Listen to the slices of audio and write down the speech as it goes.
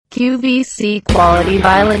QVC Quality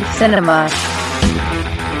Violent Cinema.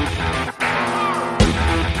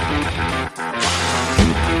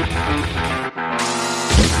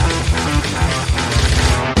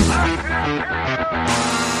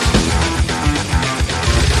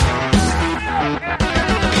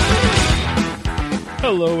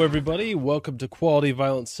 Hello, everybody. Welcome to Quality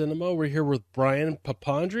Violent Cinema. We're here with Brian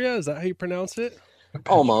Papandrea. Is that how you pronounce it?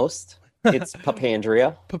 Almost. It's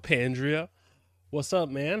Papandrea. Papandrea. What's up,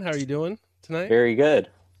 man? How are you doing tonight? Very good.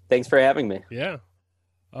 Thanks for having me. Yeah.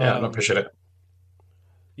 I appreciate it.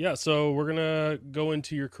 Yeah, so we're going to go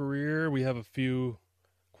into your career. We have a few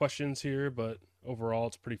questions here, but overall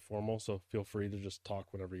it's pretty formal, so feel free to just talk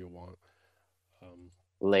whatever you want.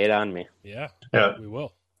 Lay it on me. Yeah, we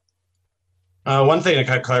will. One thing to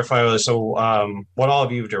kind of clarify was, what all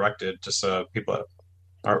of you have directed, just so people that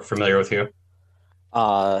aren't familiar with you.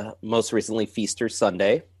 Most recently, Feaster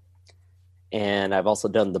Sunday. And I've also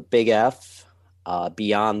done The Big F,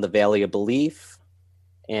 Beyond the Valley of Belief,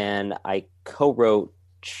 and I co-wrote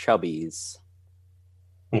Chubbies.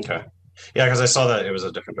 Okay. Yeah, because I saw that it was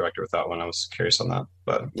a different director with that one. I was curious on that.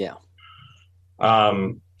 But yeah.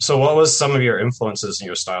 So what was some of your influences in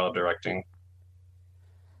your style of directing?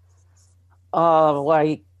 Well,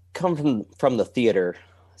 I come from the theater,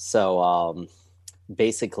 so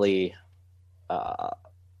basically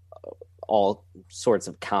all sorts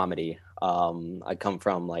of comedy. I come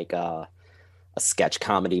from like a sketch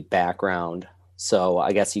comedy background, so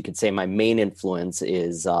I guess you could say my main influence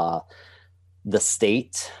is The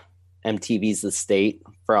State, MTV's The State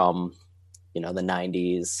from the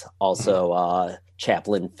 90s. Also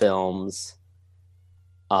Chaplin films.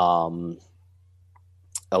 Of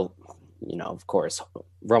course,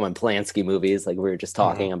 Roman Polanski movies, like we were just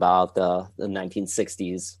talking about, the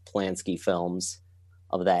 1960s Polanski films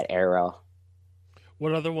of that era.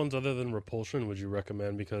 What other ones other than Repulsion would you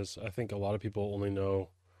recommend? Because I think a lot of people only know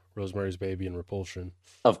Rosemary's Baby and Repulsion.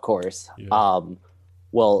 Of course. Yeah.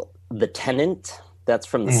 Well, The Tenant, that's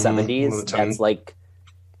from the 70s. That's like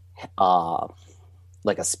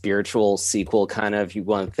a spiritual sequel, kind of, if you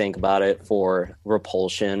want to think about it, for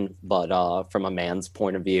Repulsion, but from a man's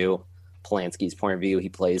point of view. Polanski's point of view, he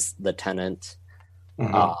plays the tenant.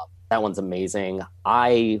 That one's amazing.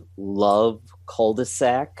 I love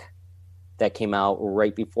Cul-de-sac. That came out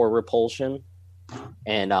right before Repulsion.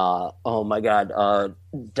 And oh my god,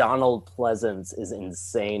 Donald Pleasance is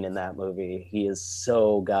insane in that movie. He is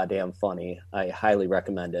so goddamn funny. I highly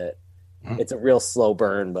recommend it. It's a real slow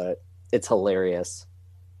burn, but it's hilarious.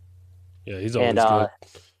 Yeah, he's always good.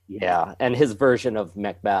 Yeah, and his version of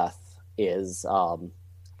Macbeth is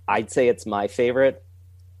I'd say it's my favorite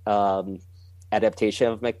adaptation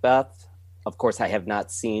of Macbeth. Of course, I have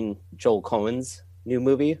not seen Joel Coen's new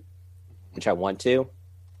movie, which I want to.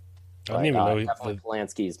 I didn't even know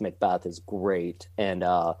Polanski's Macbeth is great, and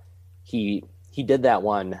he did that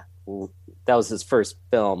one. That was his first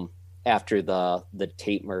film after the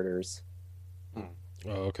Tate murders. Oh,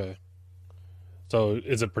 okay. So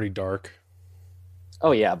is it pretty dark?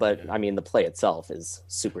 Oh yeah, but I mean the play itself is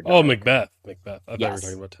super dark. Oh, Macbeth. I thought you were Yes.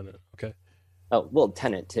 talking about Tenet. Okay. Oh well,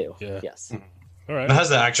 Tenet too. Yeah. Yes. All right. It has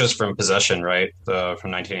the actress from Possession, right? From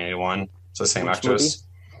 1981. It's the same Which actress.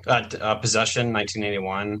 Possession,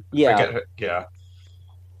 1981. Yeah. Yeah.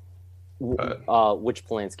 Which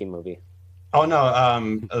Polanski movie? Oh no,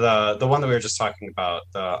 the one that we were just talking about.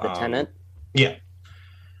 The Tenant. Yeah.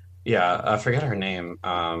 I forget her name.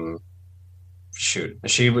 Shoot,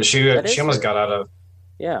 she almost got out of.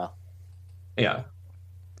 Yeah. Yeah.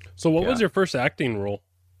 So what was your first acting role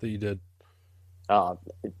that you did?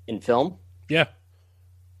 In film? Yeah.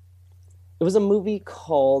 It was a movie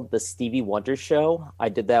called The Stevie Wonder Show. I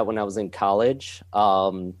did that when I was in college.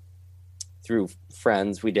 Through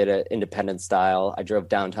friends, we did it independent style. I drove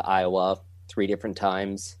down to Iowa 3 different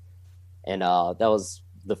times. And that was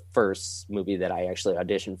the first movie that I actually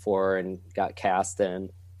auditioned for and got cast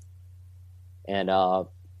in. And,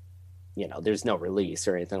 there's no release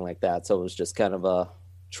or anything like that. So it was just kind of a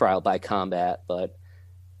trial by combat. But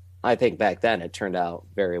I think back then it turned out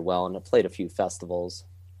very well, and it played a few festivals.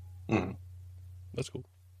 That's cool.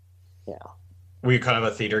 Yeah. Were you kind of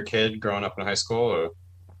a theater kid growing up in high school? Or?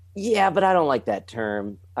 Yeah, but I don't like that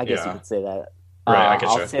term. I guess you could say that. Right, I get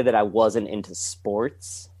you. I'll say that I wasn't into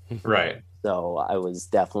sports. Right. So I was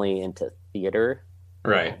definitely into theater.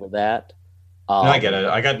 Right. Over that. No, I get it.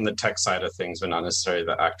 I got in the tech side of things, but not necessarily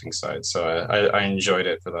the acting side. So I enjoyed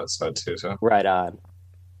it for that side too. So right on.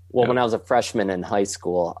 Well, when I was a freshman in high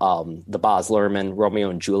school, the Baz Luhrmann Romeo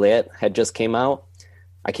and Juliet had just came out.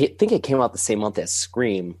 I think it came out the same month as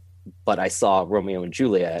Scream, but I saw Romeo and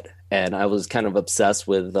Juliet, and I was kind of obsessed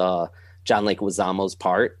with John Leguizamo's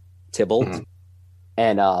part Tybalt. Mhm.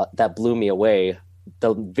 And that blew me away.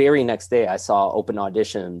 The very next day, I saw open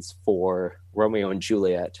auditions for Romeo and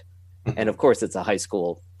Juliet. And of course, it's a high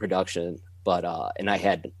school production, but and I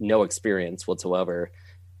had no experience whatsoever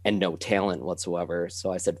and no talent whatsoever.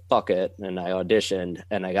 So I said, fuck it. And I auditioned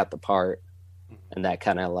and I got the part. And that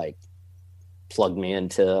kind of like plugged me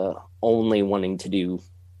into only wanting to do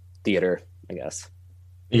theater, I guess.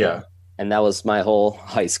 Yeah. And that was my whole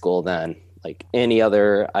high school then. Like any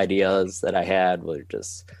other ideas that I had were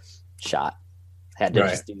just shot. Had to Right.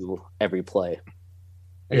 just do every play.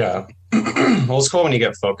 Yeah. Well, it's cool when you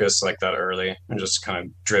get focused like that early and just kind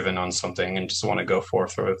of driven on something and just want to go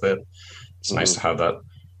forth with it. It's nice to have that.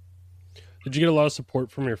 Did you get a lot of support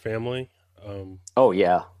from your family Oh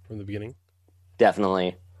yeah, from the beginning?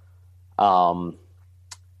 definitely.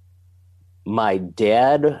 My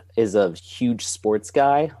dad is a huge sports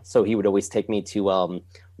guy, so he would always take me to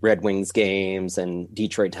Red Wings games and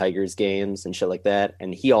Detroit Tigers games and shit like that.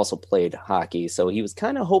 And he also played hockey, so he was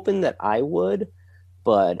kind of hoping that I would,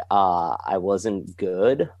 but I wasn't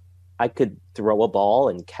good. I could throw a ball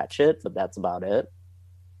and catch it, but that's about it.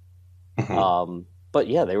 Mhm. But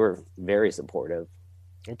yeah, they were very supportive.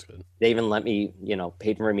 That's good. They even let me,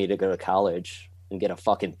 paid for me to go to college and get a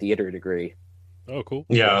fucking theater degree. Oh, cool.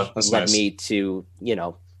 Yeah, that's Led nice. me to,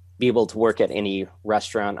 be able to work at any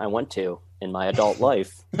restaurant I went to in my adult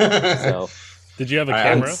life. So Did you have a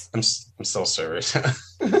I'm, camera? I'm still serious.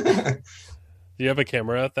 Do you have a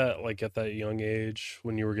camera at that young age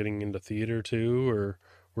when you were getting into theater too, or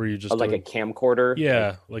were you just like a doing- camcorder.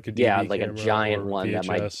 yeah, like a DV Yeah, like a camera giant or one that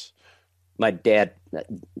VHS? my dad,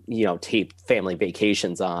 taped family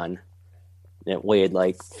vacations on. It weighed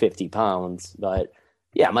like 50 pounds. But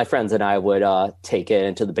yeah, my friends and I would take it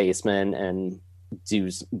into the basement and do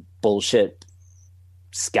bullshit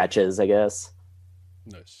sketches, I guess,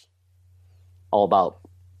 Nice. all about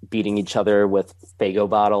beating each other with Faygo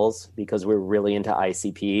bottles because we were really into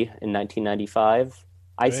ICP in 1995.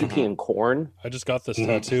 ICP Hey. and corn. I just got this Mhm.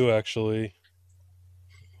 tattoo actually.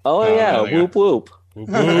 Oh, Oh, yeah, hell yeah. whoop whoop. Whoop,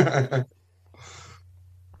 whoop.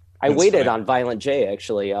 I That's waited funny. on Violent J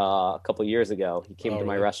actually a couple years ago. He came Oh, to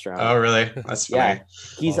my really? restaurant. Oh, really? That's Yeah. funny.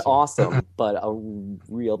 He's awesome, but a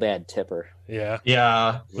real bad tipper. Yeah.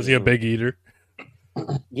 Yeah. Was he a big eater?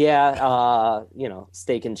 Yeah,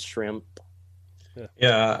 steak and shrimp.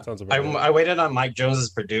 Yeah. Sounds I, about right. I waited on Mike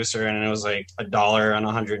Jones's producer, and it was like $1 on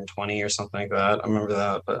 120 or something like that. I remember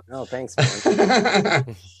that, but Oh, thanks,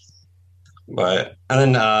 man. but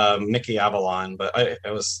and then Mickey Avalon, but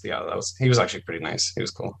he was actually pretty nice. He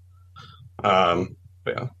was cool. But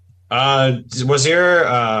yeah. Was your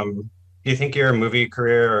do you think your movie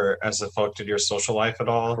career has affected your social life at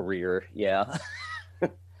all? Career, yeah.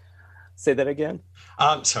 Say that again.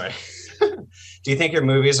 Sorry. Do you think your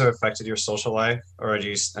movies have affected your social life, or do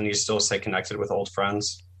you still stay connected with old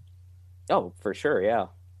friends? Oh, for sure, yeah.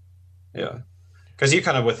 Yeah, because you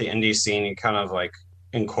kind of with the indie scene, you kind of like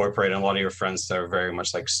incorporate a lot of your friends that are very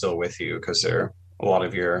much like still with you because they're a lot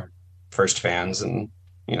of your first fans and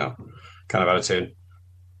kind of attitude.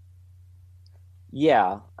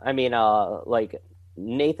 Yeah, I mean, like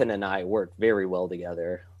Nathan and I work very well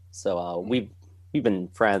together. So we've been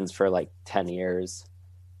friends for like 10 years.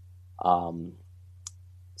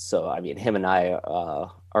 So I mean, him and I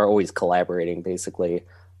are always collaborating, basically.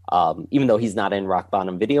 Even though he's not in Rock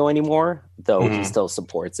Bottom Video anymore, though he Mhm. still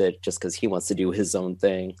supports it just because he wants to do his own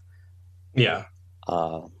thing. Yeah,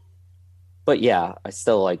 But yeah, I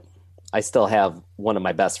still have one of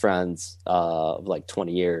my best friends of like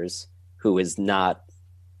 20 years who is not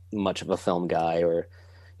much of a film guy, or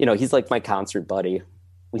he's like my concert buddy.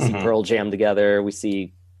 We see Mhm. Pearl Jam together, we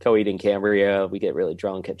see Coheed and Cambria, we get really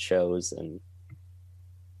drunk at shows, and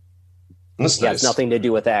that's he has nice. nothing to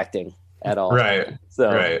do with acting at all. Right, So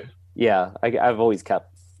right. yeah, I've always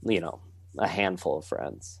kept a handful of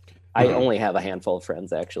friends. I Mhm. only have a handful of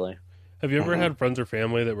friends, actually. Have you ever Mhm. had friends or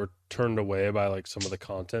family that were turned away by like some of the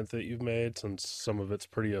content that you've made since some of it's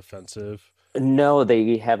pretty offensive? No,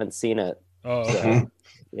 they haven't seen it. Oh, So, okay.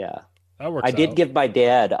 yeah. That works I did out. give my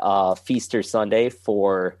dad Feaster Sunday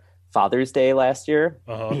for Father's Day last year.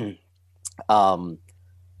 Uh-huh.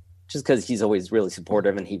 Just because he's always really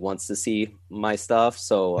supportive and he wants to see my stuff.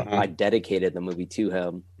 So Mhm. I dedicated the movie to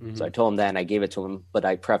him. Mhm. So I told him that and I gave it to him, but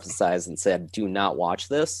I prefaced and said, do not watch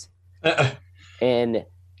this. And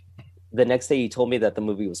the next day he told me that the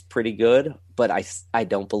movie was pretty good, but I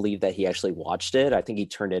don't believe that he actually watched it. I think he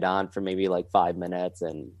turned it on for maybe like 5 minutes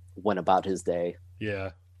and went about his day.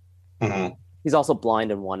 Yeah. Mhm. He's also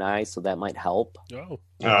blind in one eye, so that might help. Oh.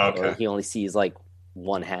 Oh, So okay. he only sees like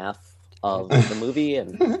one half of the movie,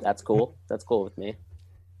 and that's cool. That's cool with me.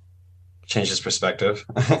 Change his perspective.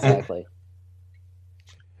 Exactly.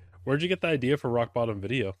 Where'd you get the idea for Rock Bottom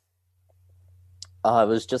Video? It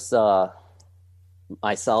was just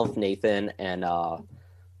myself, Nathan, and a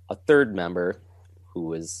third member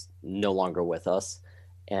who is no longer with us.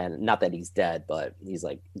 And not that he's dead, but he's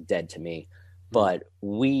like dead to me. But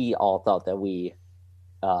we all thought that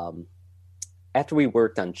after we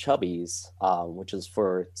worked on Chubby's, which is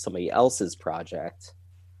for somebody else's project,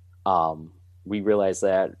 we realized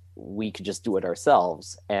that we could just do it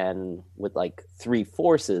ourselves. And with like three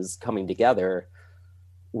forces coming together,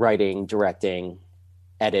 writing, directing,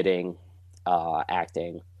 editing,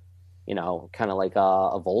 acting, kind of like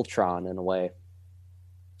a Voltron in a way.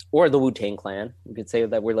 Or the Wu-Tang Clan. You could say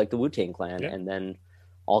that we're like the Wu-Tang Clan. Yeah. And then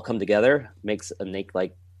all come together, make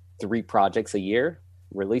like 3 projects a year,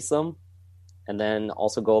 release them, and then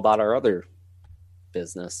also go about our other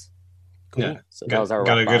business. Cool. Yeah. So that was our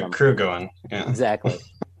got rock a good bottom. crew going. Yeah. Exactly.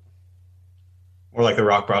 We're like the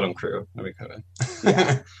rock bottom crew. That'd be good.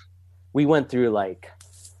 Yeah. We went through like,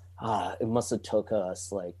 it must have took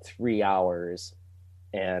us like 3 hours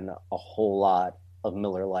and a whole lot of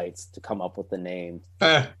Miller Lights to come up with the name.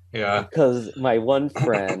 Yeah. Because my one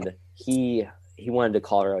friend, he wanted to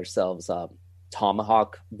call ourselves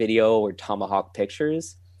Tomahawk Video or Tomahawk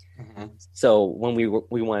Pictures. Mhm. So when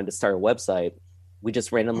we wanted to start a website, we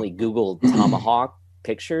just randomly Googled Tomahawk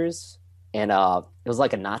Pictures, and it was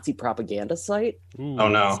like a Nazi propaganda site. Ooh. Oh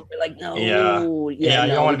no. So we're like, no, Yeah,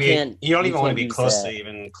 you don't want to be. You don't we even want to can't be use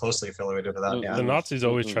closely affiliated with that. Mm, Yeah. The Nazis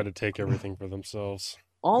always Mhm. try to take everything for themselves.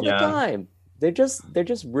 all the Yeah. time. They're just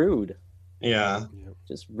rude, Yeah.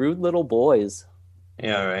 just rude little boys.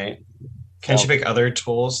 Yeah. Right. Can't So- you pick other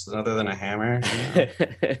tools other than a hammer?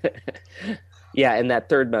 Yeah, and that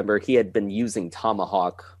third member, he had been using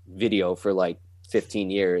Tomahawk Video for like 15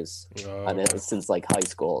 years Oh, on it since like high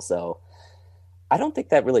school. So I don't think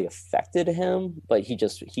that really affected him, but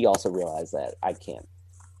he also realized that I can't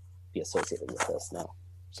be associated with this now.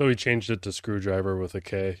 so he changed it to Screwdriver with a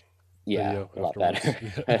K. Yeah, Video a lot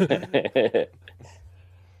afterwards. better.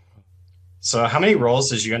 So, how many roles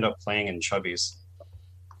did you end up playing in Chubby's?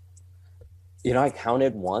 I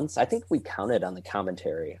counted once. I think we counted on the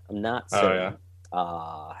commentary. I'm not Oh, certain. yeah.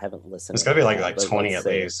 I haven't listened. It's to got to be it like all, but 20 let's at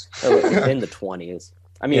say least. in the 20s.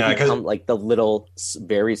 I mean, Yeah, if you 'cause- count like the little,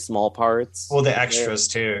 very small parts. Well, the extras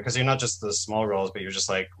too, because you're not just the small roles, but you're just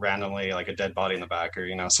like randomly like a dead body in the back, or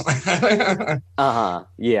something like that.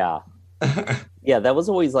 Yeah. Yeah, that was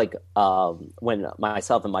always like when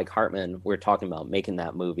myself and Mike Hartman were talking about making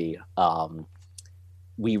that movie.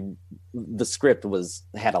 The script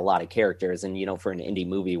had a lot of characters, and for an indie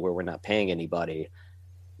movie where we're not paying anybody,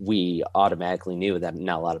 we automatically knew that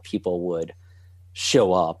not a lot of people would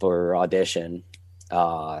show up or audition,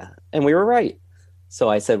 and we were right. So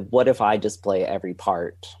I said, "What if I just play every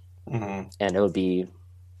part, Mhm. and it would be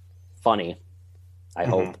funny?" I Mhm.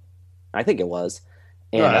 hope. I think it was.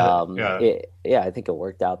 And Yeah. I think it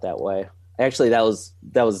worked out that way. Actually, that was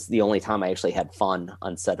the only time I actually had fun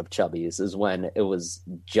on set of Chubby's, is when it was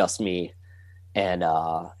just me and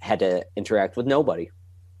had to interact with nobody.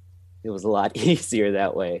 It was a lot easier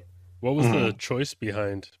that way. What was the Mhm. choice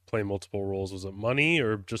behind playing multiple roles? Was it money,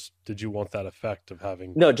 or just did you want that effect of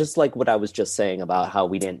having? No, just like what I was just saying about how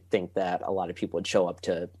we didn't think that a lot of people would show up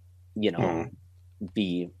to, Mhm.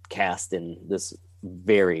 be cast in this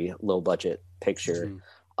very low budget picture.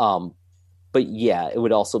 Mhm. But yeah, it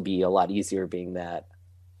would also be a lot easier being that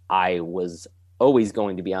I was always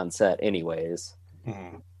going to be on set anyways,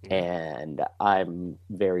 Mhm. and I'm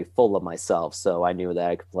very full of myself, so I knew that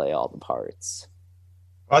I could play all the parts.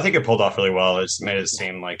 Well, I think it pulled off really well. It made it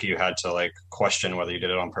seem like you had to like question whether you did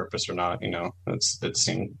it on purpose or not. It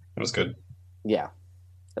was good. Yeah,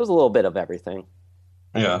 it was a little bit of everything.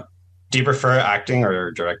 Yeah. Do you prefer acting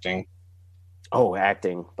or directing? Oh,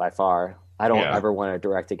 acting by far. I don't Yeah. ever want to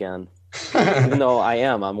direct again, even though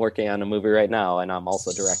I'm working on a movie right now, and I'm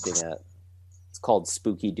also directing it. It's called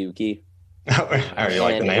Spooky Dookie. I already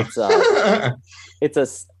like the And name.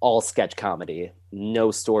 It's all sketch comedy, no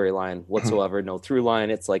storyline whatsoever, no through line.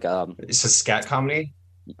 It's like It's a scat comedy.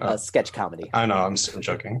 a sketch comedy. I know. I'm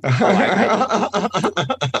joking.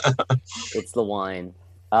 It's the wine.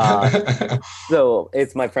 So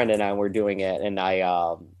it's my friend and I were doing it, and I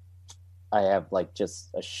have like just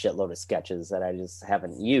a shitload of sketches that I just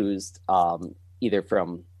haven't used, either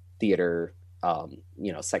from theater,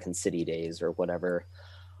 Second City days or whatever.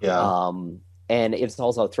 Yeah. And it's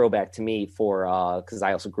also a throwback to me for because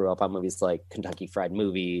I also grew up on movies like Kentucky Fried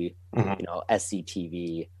Movie, Mhm.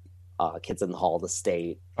 SCTV, Kids in the Hall of the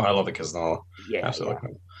State. Oh, I love the Kids in the Hall. Yeah,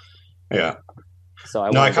 Absolutely. Yeah. So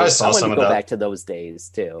I No, I wanted kinda to- saw I wanted some to of go that. back to those days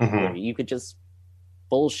too, Mhm. where you could just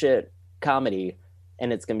bullshit comedy,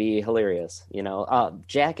 and it's gonna be hilarious.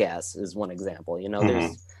 Jackass is one example.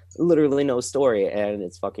 There's literally no story, and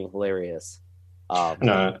it's fucking hilarious.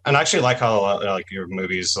 No, and I actually like how like your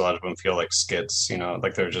movies, a lot of them feel like skits.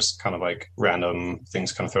 Like they're just kind of like random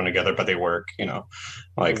things kind of thrown together, but they work.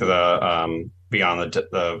 Like the Beyond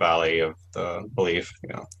the Valley of the Belief.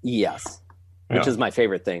 Yes, which is my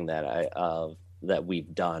favorite thing that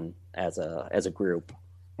we've done as a group.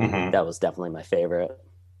 That was definitely my favorite.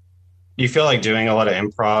 You feel like doing a lot of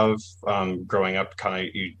improv growing up, kind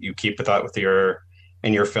of you keep with that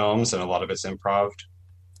in your films, and a lot of it's improv.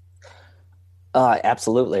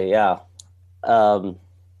 Absolutely, yeah.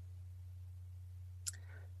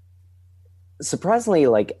 Surprisingly,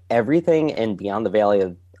 like everything in Beyond the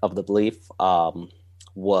Valley of the Belief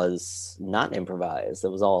was not improvised. It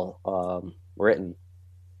was all written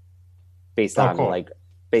based on cool. like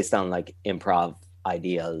improv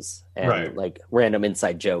ideas and Right. like random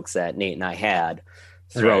inside jokes that Nate and I had.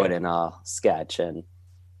 Throw Right. it in a sketch and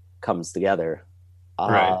comes together.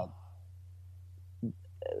 Right.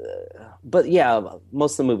 But yeah,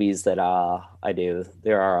 most of the movies that I do,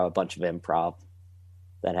 there are a bunch of improv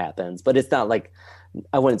that happens, but it's not like,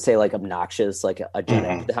 I wouldn't say like obnoxious, like a Judd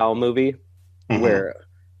Apatow movie where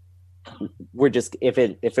we're just, if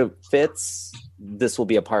it fits, this will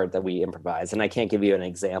be a part that we improvise. And I can't give you an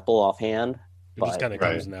example offhand. It just kind of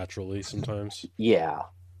Right. comes naturally sometimes. Yeah.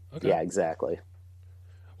 Okay. Yeah, exactly.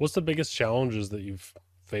 What's the biggest challenges that you've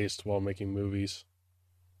faced while making movies?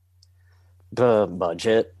 The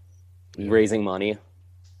budget, Yeah. raising money,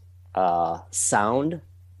 sound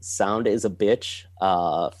is a bitch.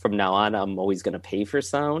 From now on, I'm always going to pay for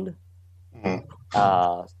sound.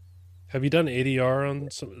 Mhm. Have you done ADR on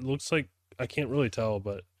some? It looks like, I can't really tell,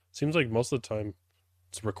 but it seems like most of the time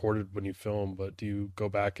it's recorded when you film, but do you go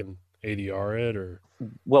back and ADR it, or?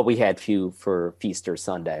 Well, we had few for Feast or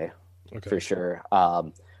Sunday. Okay. For sure.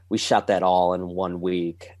 We shot that all in 1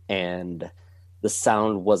 week, and the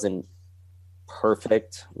sound wasn't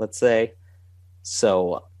perfect, let's say.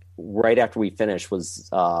 So right after we finished was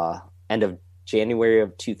end of January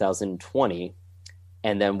of 2020,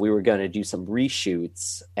 and then we were going to do some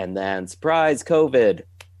reshoots, and then surprise, COVID,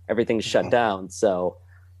 everything's shut down. So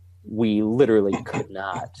we literally could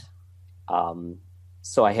not.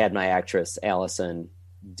 So I had my actress Allison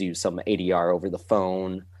do some ADR over the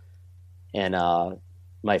phone, and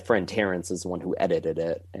my friend Terrence is the one who edited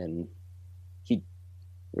it, and he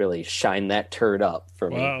really shined that turd up for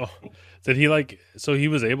me. Wow. Did he so he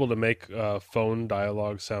was able to make phone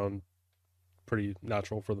dialogue sound pretty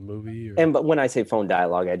natural for the movie? Or? But when I say phone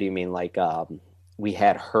dialogue, I do mean like we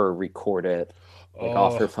had her record it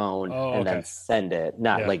off her phone and then send it,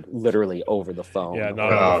 not like literally over the phone. Yeah,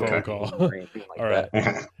 not on a phone call. Or anything like All right.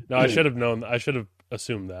 that. No, I should have known. I should have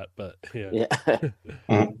assumed that, but yeah.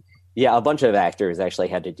 Yeah. Yeah, a bunch of actors actually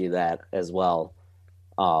had to do that as well.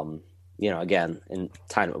 Again, in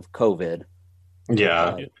time of COVID.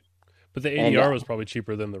 Yeah. But the ADR was probably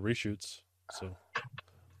cheaper than the reshoots. So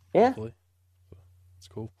yeah. Hopefully. It's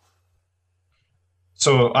cool.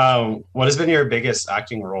 So what has been your biggest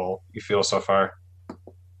acting role you feel so far?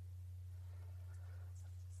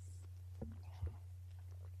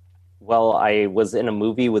 Well, I was in a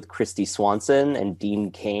movie with Christy Swanson and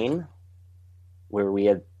Dean Cain where we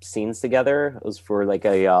had scenes together. It was for like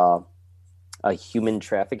a human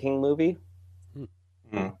trafficking movie.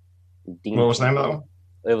 What Dean was the Cain, name of that one?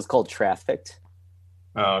 It was called Trafficked.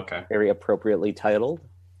 Oh, okay. Very appropriately titled.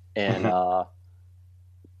 And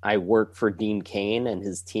I work for Dean Cain and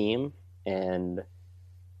his team, and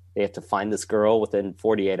they have to find this girl within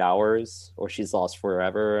 48 hours or she's lost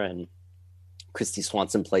forever. And Christy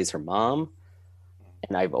Swanson plays her mom.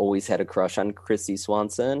 And I've always had a crush on Christy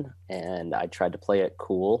Swanson, and I tried to play it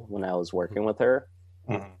cool when I was working with her.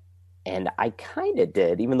 And I kind of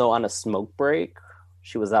did, even though on a smoke break,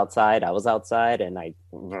 she was outside, I was outside, and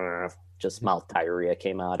just mouth diarrhea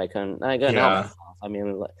came out. I couldn't help myself. I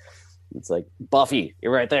mean, it's like, Buffy,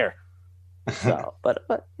 you're right there. So, but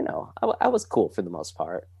I was cool for the most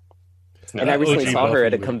part. And I recently saw her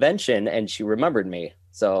at a convention, and she remembered me.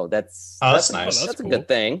 So that's nice. That's cool. a good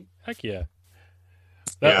thing. Heck yeah.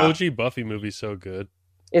 That OG Buffy movie's so good.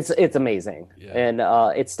 It's amazing. Yeah. And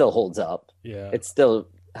it still holds up. Yeah. It's still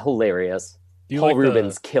hilarious. Paul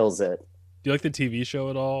Rubens kills it. Do you like the TV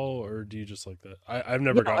show at all, or do you just like that? I've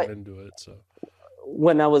never gotten into it. So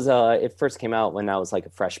when I was it first came out when I was like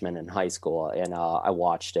a freshman in high school, and I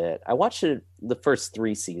watched it. I watched it the first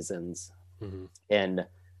 3 seasons, and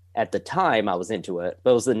at the time I was into it,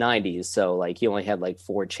 but it was the 90s, so like you only had like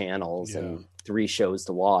 4 channels and 3 shows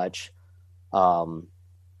to watch.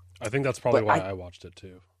 I think that's probably why I watched it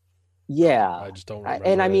too. Yeah. I just don't remember.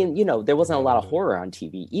 And I it. mean, you know, there wasn't a lot of Yeah. horror on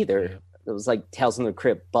TV either. Yeah. It was like Tales from the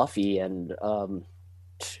Crypt, Buffy, and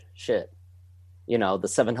shit. You know, the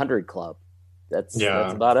 700 Club. That's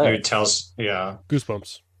about Maybe it. tells. Yeah,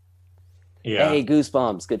 Goosebumps. yeah. Hey,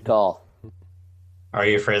 Goosebumps, good call. Are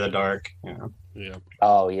you afraid of the dark? Yeah. Yeah.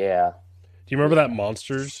 Oh yeah, Do you remember that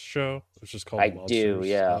Monsters show? It was just called I Monsters. do,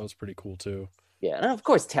 yeah. That was pretty cool too. yeah, and of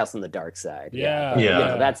course Tales from the Dark Side. Yeah, but, you yeah.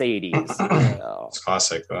 know, that's 80s. So. It's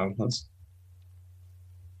classic though. That's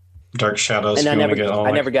Dark Shadows. And if I you wanna never, get all I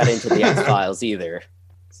like- never got into the X Files either.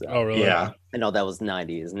 So Oh, really? Yeah, I know that was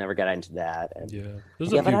 90s. Never got into that. And, Yeah.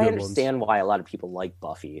 There's yeah, a but few I good understand why a lot of people like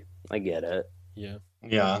Buffy. I get it, ones.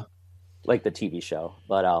 yeah. like the TV show.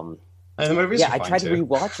 But And the movies. yeah, are I fine, tried to too.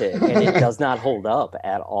 rewatch it, and it does not hold up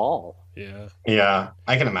at all. Yeah. Yeah,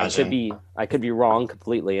 I can I imagine. could be wrong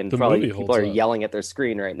completely, and The probably movie people holds are up. yelling at their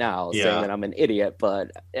screen right now, Yeah. saying that I'm an idiot.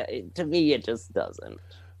 But to me, it just doesn't.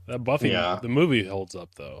 That Buffy, Yeah. the movie holds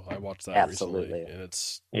up though. I watched that Absolutely. recently, and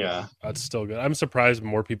it's Yeah, still good. I'm surprised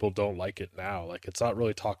more people don't like it now. Like it's not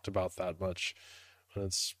really talked about that much. And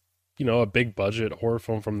it's a big budget horror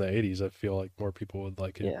film from the 80s. I feel like more people would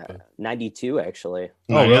like it. Yeah, But, 92 actually.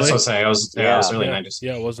 Oh, no, really? that's what I'm saying. It was early yeah, 90s.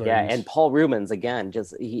 yeah, it was 90s. Yeah, and Paul Rubens again,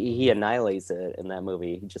 just he annihilates it in that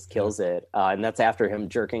movie. He just kills it, and that's after him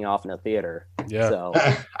jerking off in a theater. Yeah. So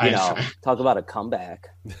I talk about a comeback.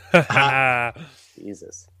 I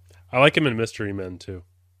Jesus, like him in Mystery Men too.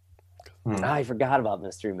 I forgot about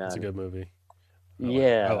Mystery Man. It's a good movie.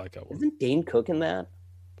 Yeah, I like that one. Isn't Dane Cook in that?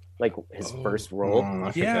 Like his Oh. first role? I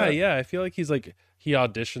Yeah, forget. yeah. I feel like he's like he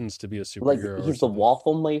auditions to be a Like superhero. or he's the something.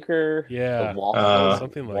 waffle maker. Yeah. the waffler.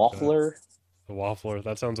 Something like waffler. The Waffler.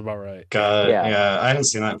 That sounds about right. God, Yeah. yeah. I haven't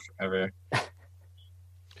seen that ever.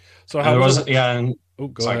 So I how was wasn't. it? Yeah, and Oh,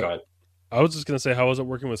 go sorry, ahead. go ahead. I was just gonna say, how was it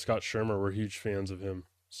working with Scott Shermer? We're huge fans of him.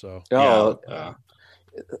 So Oh, yeah.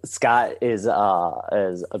 Scott is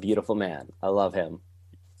a beautiful man. I love him.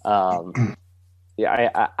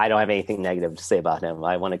 Yeah, I don't have anything negative to say about him.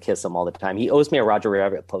 I want to kiss him all the time. He owes me a Roger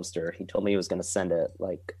Rabbit poster. He told me he was going to send it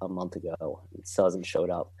like a month ago. It still hasn't showed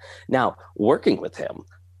up. Now, working with him,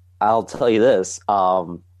 I'll tell you this.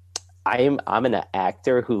 I'm an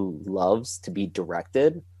actor who loves to be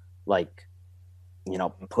directed. Like,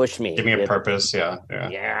 push me. Give me a purpose. Yeah, yeah.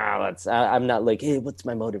 Yeah, I'm not like, hey, what's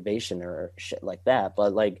my motivation or shit like that.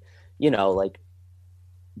 But like, like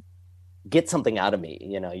get something out of me.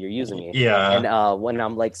 You're using me. Yeah. And when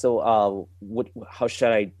I'm like, so how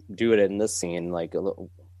should I do it in this scene? Like,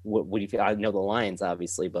 what do you feel? I know the lines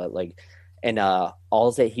obviously, but like, and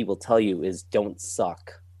all that he will tell you is don't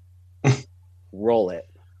suck. Roll it.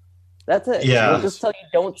 That's it. Yeah. He'll just tell you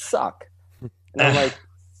don't suck. And I'm like,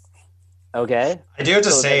 okay. I do have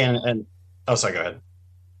to So say, then- and oh, sorry, go ahead.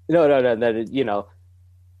 No. That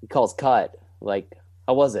he calls cut. Like,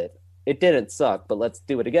 how was it? It didn't suck, but let's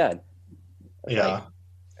do it again. It's Yeah. like,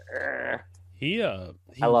 "Urgh." he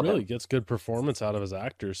I love really him. gets good performance out of his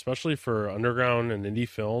actors, especially for underground and indie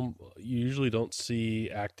film. You usually don't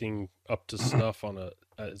see acting up to snuff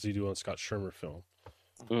as you do on a Scott Shermer film.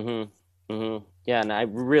 Yeah, and I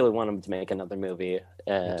really want him to make another movie,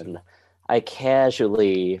 and I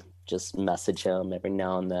casually just message him every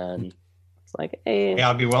now and then. It's like, hey, Yeah,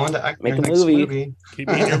 I'll be willing to act Make in a your next movie. movie. Keep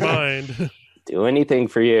me in your mind. do anything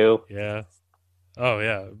for you. Yeah. Oh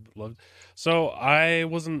yeah. Loved. So I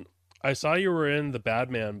saw you were in The Bad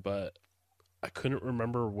Man, but I couldn't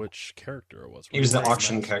remember which character it was. He was the Were you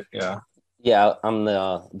auction wearing a mask? character. Yeah. Yeah, I'm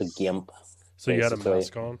the gimp. So you had a basically.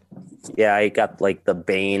 mask on? Yeah, I got like the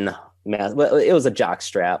Bane mask. Well, it was a jock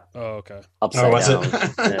strap Oh, okay. upside Oh, was down.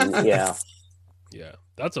 it? And, yeah. Yeah.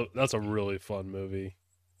 That's a really fun movie.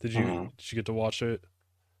 Did you Mhm. did you get to watch it?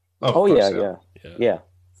 Of Oh course, yeah. Yeah.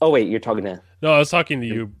 Oh wait, you're talking to No, I was talking to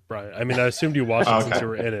you, Brian. I mean, I assumed you watched it Oh, since okay. you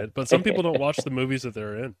were in it, but some people don't watch the movies that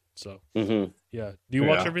they're in. So hmm yeah. Do you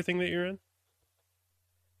watch Yeah. everything that you're in?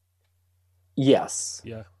 Yes.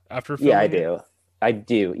 Yeah. After Yeah, I filming it? do. I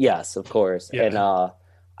do. Yes, of course. Yeah. And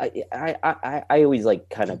I always like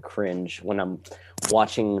kind of cringe when I'm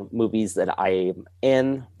watching movies that I'm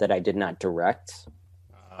in that I did not direct.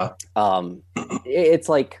 It's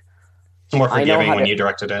like, It's more I know forgiving how when to- you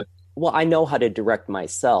directed it. well, I know how to direct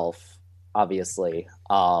myself, obviously.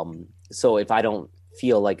 So if I don't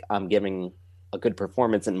feel like I'm giving a good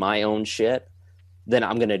performance in my own shit, then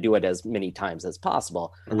I'm going to do it as many times as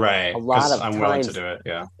possible. Right. A lot 'cause of I'm willing to times- do it.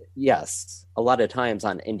 Yeah. Yes, a lot of times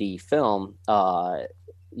on indie film,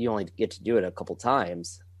 you only get to do it a couple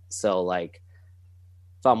times. So, like,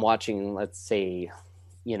 if I'm watching, let's say,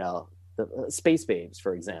 the Space Babes,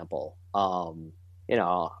 for example, when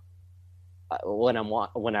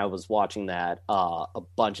I was watching that a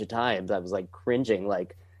bunch of times, I was like cringing,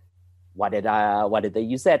 like, why did they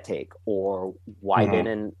use that take, or why Mhm.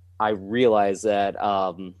 didn't I realize that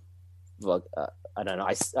look, I don't know,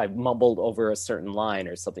 I mumbled over a certain line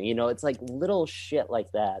or something. It's like little shit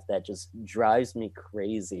like that that just drives me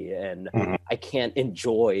crazy, and Mhm. I can't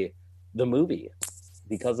enjoy the movie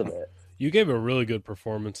because of it. You gave a really good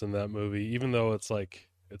performance in that movie, even though it's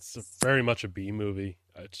very much a B movie.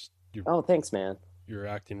 Oh, thanks, man. Your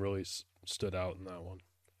acting really stood out in that one.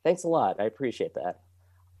 Thanks a lot. I appreciate that.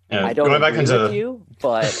 Yeah, I don't going back agree with into you,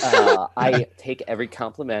 but I take every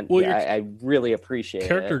compliment. Well, Yeah, I really appreciate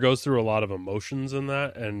character it. goes through a lot of emotions in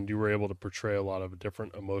that, and you were able to portray a lot of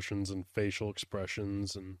different emotions and facial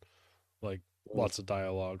expressions and like lots of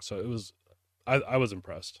dialogue. So I was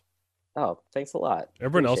impressed. Oh, thanks a lot.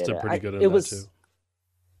 Everyone else Appreciate did it. pretty good in It that was too.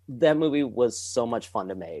 that movie was so much fun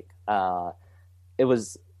to make. It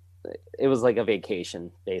was like a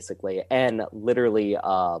vacation basically, and literally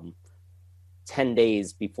 10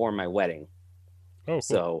 days before my wedding. Oh, cool.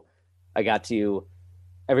 So I got to.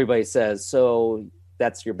 Everybody says, so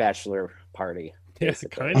that's your bachelor party. Yeah,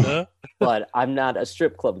 basically. kinda. But I'm not a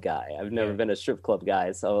strip club guy. I've never Yeah. been a strip club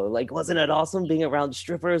guy. So like, wasn't it awesome being around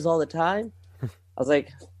strippers all the time? I was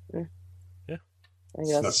like, Yeah. I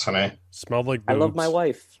guess. that's funny. Smelled like I boobs. love my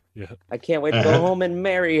wife. Yeah, I can't wait to go home and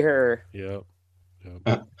marry her. yeah.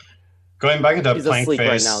 Going back into She's Plank asleep right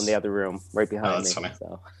Face. now in the other room, right behind that's me. funny.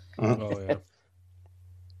 So Oh yeah.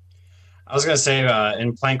 I was gonna say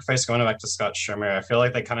in Plank Face, going back to Scott Shermer, I feel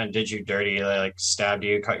like they kind of did you dirty. They like stabbed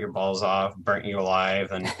you, cut your balls off, burnt you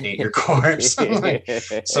alive, and ate your corpse.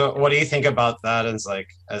 So, what do you think about that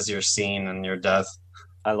as your scene and your death?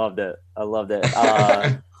 I loved it.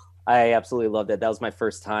 I absolutely loved it. That was my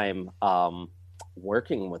first time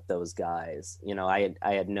working with those guys. I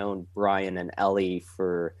had known Brian and Ellie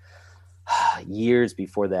for years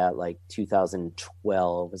before that. Like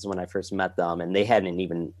 2012 is when I first met them, and they hadn't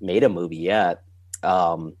even made a movie yet.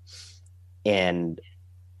 And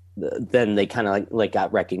then they kind of like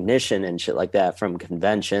got recognition and shit like that from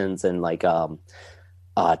conventions and like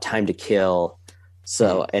Time to Kill,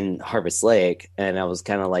 and Harvest Lake, and I was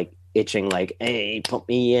kind of like itching, like, hey, put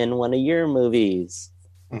me in one of your movies.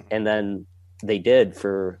 And then they did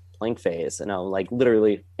for Plank Face, and I was like,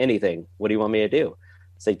 literally anything. What do you want me to do?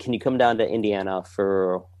 I said, can you come down to Indiana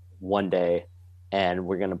for one day, and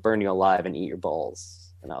we're gonna burn you alive and eat your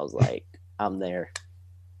balls? And I was like, I'm there.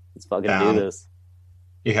 Let's fucking Down. do this.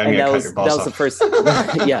 You had And me that cut was your balls off. the first.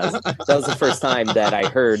 Yes, that was the first time that I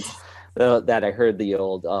heard the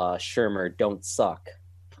old Shermer "Don't suck."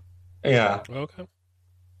 Yeah. Okay.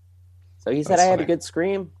 So he said That's I had a funny. good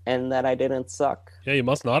scream and that I didn't suck. Yeah, you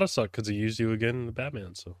must not have sucked because he used you again in the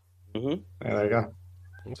Batman. So Yeah, there you go.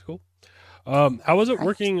 that's cool. How was it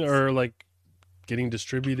working or like getting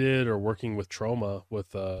distributed or working with Trauma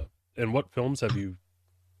with and what films have you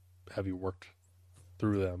worked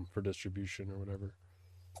through them for distribution or whatever?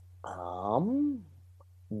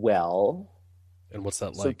 Well, And what's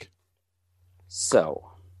that So- like?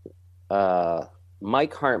 so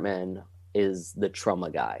Mike Hartman is the Trauma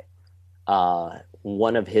guy.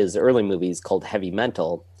 One of his early movies called Heavy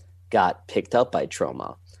Mental got picked up by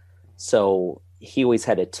Trauma. So he always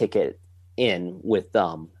had a ticket in with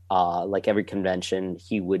them. Like every convention,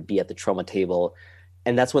 he would be at the Trauma table.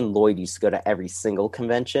 And that's when Lloyd used to go to every single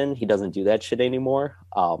convention. He doesn't do that shit anymore.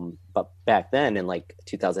 But back then in like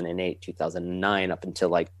 2008, 2009, up until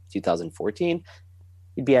like 2014,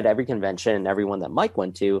 he'd be at every convention. Everyone that Mike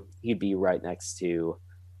went to, he'd be right next to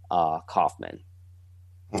Kaufman.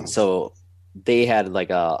 So they had like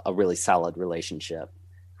a really solid relationship.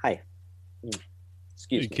 Hi.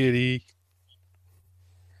 Excuse Hey, me. kitty.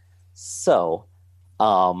 So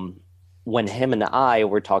when him and I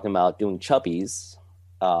were talking about doing Chubbies,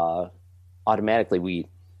 automatically we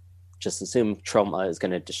just assume Trauma is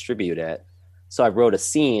going to distribute it. So I wrote a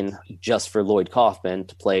scene just for Lloyd Kaufman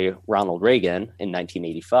to play Ronald Reagan in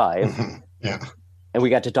 1985. Yeah. And we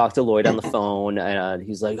got to talk to Lloyd on the phone, and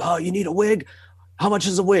he's like, oh, you need a wig? How much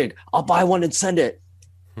is a wig? I'll buy one and send it.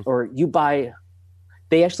 Or you buy.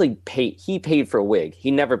 They actually he paid for a wig. He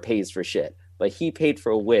never pays for shit, but he paid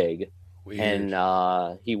for a wig. Weird.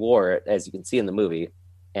 And he wore it, as you can see in the movie,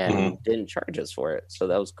 and didn't charge us for it. So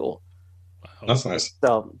that was cool. Wow. That's nice.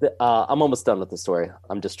 So I'm almost done with the story.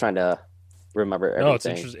 I'm just trying to remember everything. No, it's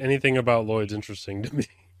interesting. Anything about Lloyd's interesting to me.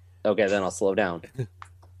 Okay, then I'll slow down.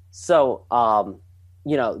 So,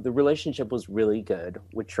 the relationship was really good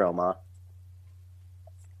with Trauma.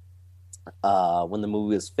 When the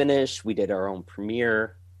movie was finished, we did our own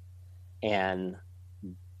premiere and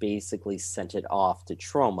basically sent it off to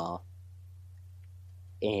Trauma.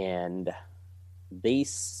 And they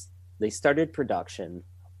started production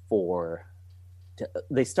for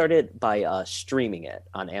They started by streaming it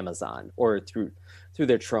on Amazon or through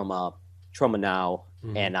their Trauma Now,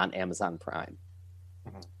 and on Amazon Prime.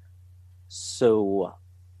 So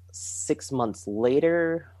 6 months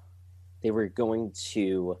later, they were going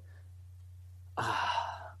to,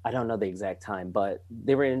 I don't know the exact time, but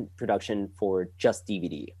they were in production for just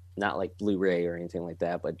DVD, not like Blu-ray or anything like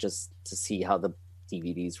that, but just to see how the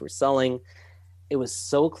DVDs were selling. It was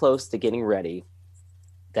so close to getting ready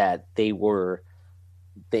that they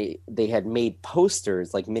had made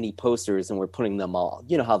posters, like mini posters, and were putting them all,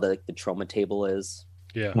 you know how the Trauma table is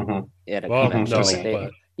Yeah. at a Well, convention. no,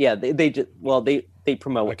 Like but they I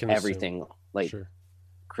promote can everything like sure.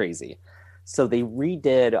 crazy. So they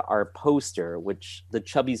redid our poster, which the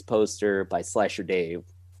Chubbies poster by Slasher Dave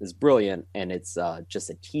is brilliant, and it's just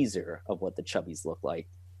a teaser of what the Chubbies look like.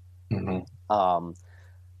 When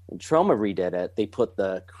Trauma redid it, they put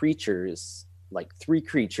the creatures, like 3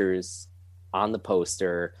 creatures, on the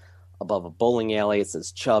poster above a bowling alley. It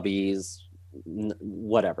says Chubbies,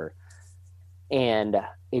 whatever. And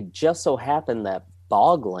it just so happened that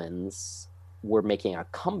Boglins were making a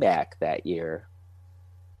comeback that year,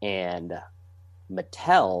 and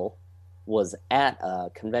Mattel was at a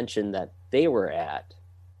convention that they were at,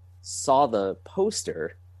 saw the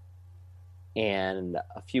poster, and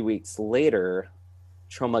a few weeks later,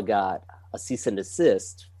 Trauma got a cease and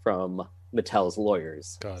desist from Mattel's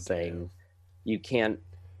lawyers saying, you can't,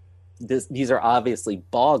 these are obviously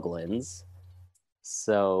Boglins,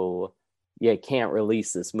 so you can't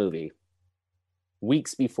release this movie.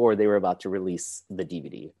 Weeks before they were about to release the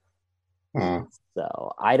DVD.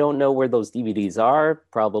 So I don't know where those DVDs are,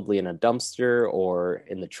 probably in a dumpster or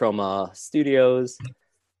in the Trauma studios,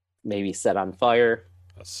 maybe set on fire.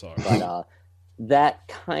 But that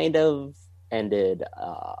kind of ended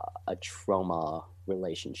a Trauma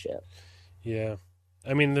relationship. Yeah.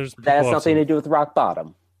 I mean, that has nothing to do with Rock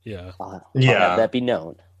Bottom. Yeah. I'll have that be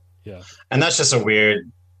known. Yeah. And that's just a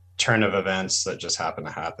weird turn of events that just happened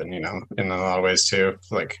to happen, in a lot of ways too.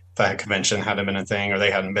 Like that convention hadn't been a thing, or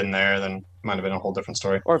they hadn't been there, then it might have been a whole different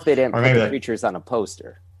story. Or if they didn't put the creatures on a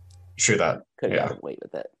poster. True that. Could have gotten away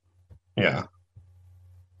with it. Yeah.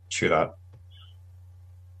 True that.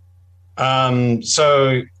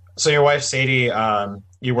 So your wife Sadie,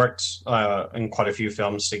 you worked in quite a few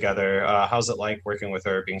films together. How's it like working with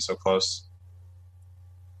her, being so close?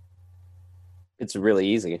 It's really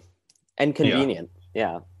easy and convenient.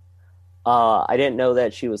 Yeah. I didn't know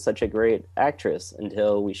that she was such a great actress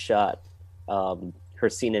until we shot her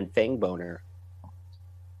scene in Fang Boner,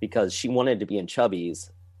 because she wanted to be in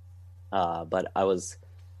Chubbies, but I was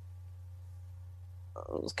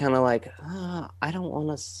kind of like, I don't want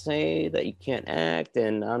to say that you can't act,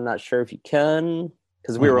 and I'm not sure if you can,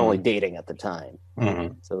 because we were only dating at the time.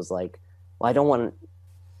 So it was like, well, I don't want,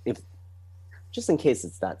 just in case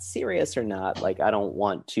it's not serious or not, like I don't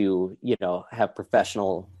want to, have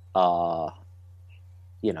professional,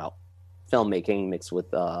 filmmaking mixed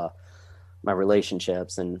with my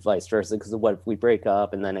relationships and vice versa. Because what if we break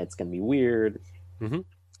up and then it's going to be weird?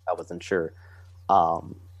 I wasn't sure.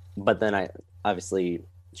 But then obviously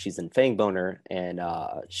she's in Fang Boner, and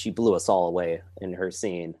she blew us all away in her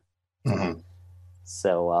scene.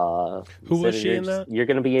 So who was she in that? You're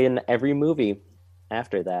going to be in every movie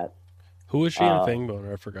after that. Who was she in Fang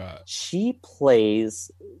Boner? I forgot. She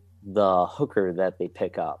plays the hooker that they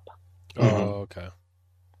pick up. Oh, okay.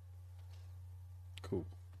 Cool.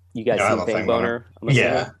 You guys seen Fang Boner?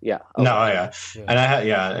 Yeah. Okay. No, yeah. And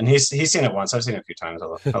and he's seen it once. I've seen it a few times. I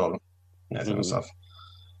love Nathan and stuff.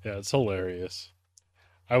 Yeah, it's hilarious.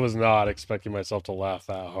 I was not expecting myself to laugh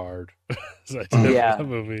that hard as I did that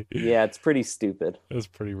movie. Yeah, it's pretty stupid. It was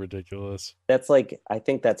pretty ridiculous. That's like, I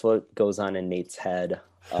think that's what goes on in Nate's head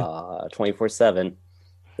 24/7,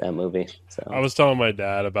 that movie. So I was telling my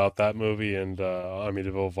dad about that movie and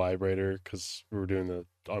Amityville Vibrator, because we were doing the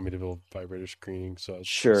Amityville Vibrator screening. So I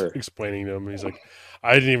was explaining to him, and he's like,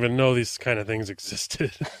 I didn't even know these kind of things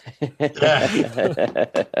existed.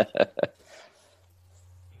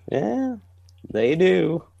 Yeah, they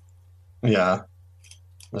do. Yeah,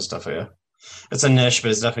 that's definitely it's a niche,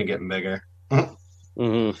 but it's definitely getting bigger.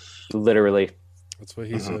 Literally, that's what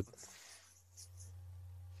he said.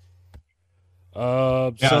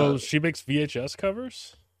 So she makes VHS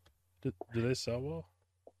covers. Do they sell well?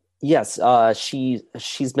 Yes.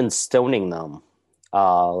 She's been stoning them,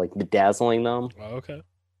 like bedazzling them. Oh, okay.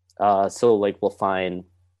 So like we'll find,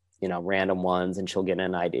 random ones, and she'll get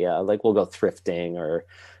an idea. Like we'll go thrifting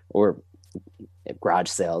or garage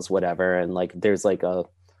sales, whatever, and like there's like a,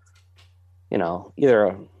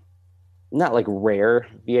 either not like rare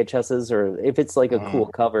VHSs, or if it's like a cool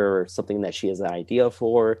cover or something that she has an idea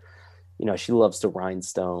for, she loves to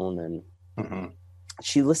rhinestone, and Mhm.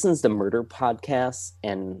 she listens to murder podcasts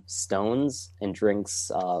and stones and drinks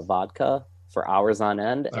vodka for hours on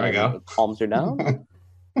end, There we and go. it calms her down.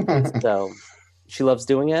 So she loves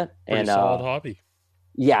doing it. Pretty And solid hobby.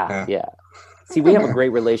 yeah. See, we have a great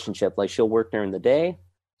relationship. Like, she'll work during the day,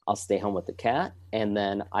 I'll stay home with the cat, and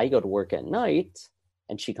then I go to work at night,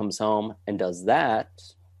 and she comes home and does that,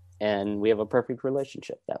 and we have a perfect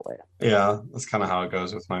relationship that way. Yeah, that's kind of how it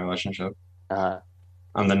goes with my relationship. Uh,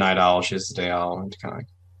 I'm the night owl, she's the day owl, and kind of.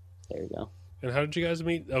 there you go. And how did you guys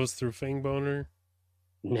meet? That was through Fang Boner?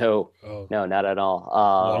 No, Oh, not at all.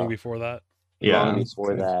 long before that? Yeah. Long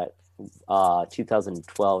before that,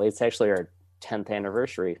 2012. It's actually our 10th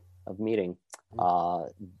anniversary of meeting.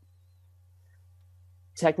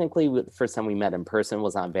 Technically, the first time we met in person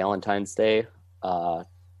was on Valentine's Day,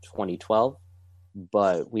 2012,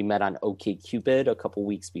 but we met on OkCupid a couple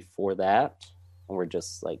weeks before that, and we're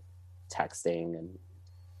just like texting and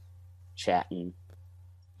chatting.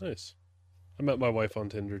 Nice. I met my wife on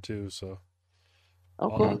Tinder too, so Oh,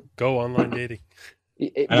 cool. go online dating.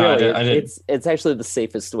 It, I know, really, I did. it's actually the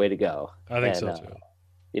safest way to go. I think so And, too.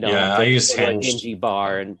 You don't Yeah, have to I use go to a Hinge. dingy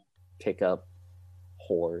bar and pick up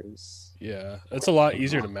whores. Yeah, it's a lot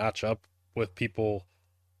easier to match up with people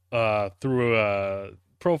through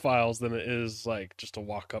profiles than it is like just to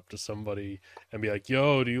walk up to somebody and be like,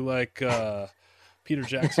 "Yo, do you like Peter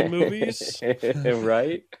Jackson movies?"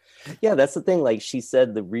 Right? Yeah, that's the thing. Like, she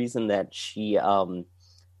said the reason that she I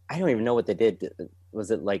don't even know what they did. Was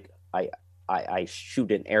it like I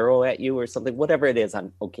shoot an arrow at you or something? Whatever it is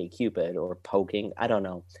on OkCupid or poking, I don't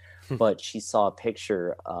know. But she saw a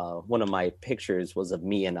picture. One of my pictures was of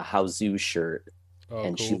me in a Hausu shirt, Oh,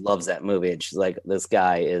 and cool. she loves that movie. And she's like, "This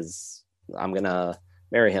guy is. I'm gonna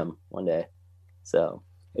marry him one day." So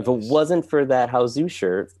if it Nice. wasn't for that Hausu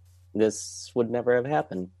shirt, this would never have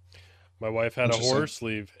happened. My wife had a Interesting. horror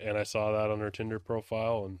sleeve, and I saw that on her Tinder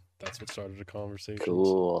profile, and that's what started a conversation. So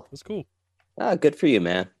Cool. it was cool. Good for you,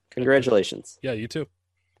 man. Congratulations. Yeah, you too.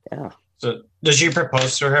 Yeah. So, did you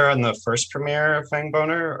propose to her on the first premiere of Fang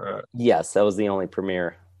Boner? Or Yes, that was the only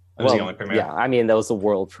premiere. that was the only premiere? Yeah, I mean, that was the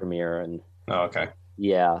world premiere, and Oh, okay.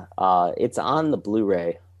 yeah, it's on the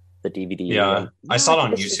Blu-ray, the DVD. Yeah, and- I saw it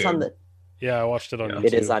on it's just YouTube. Yeah, I watched it on Yeah. YouTube.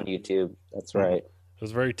 It is on YouTube. That's Mhm. right. It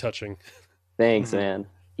was very touching. Thanks, Mhm. man.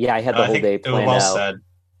 Yeah, I had the I whole think day it was planned well out.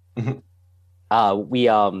 said.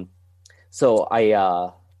 So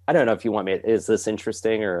I don't know if you want me. Is this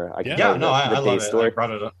interesting, or I can Yeah. tell Yeah, you no, the I day love it. I story?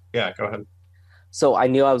 brought it up. Yeah, go ahead. So I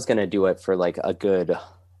knew I was going to do it for like a good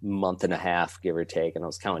month and a half, give or take, and I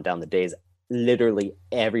was counting down the days. Literally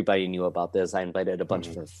everybody knew about this. I invited a bunch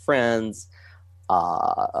of her friends.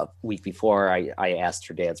 A week before, I asked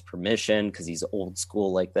her dad's permission because he's old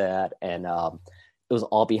school like that, and it was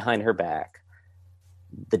all behind her back.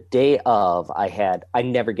 The day of, I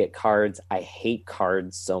never get cards. I hate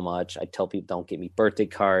cards so much. I tell people, don't get me birthday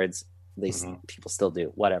cards. People still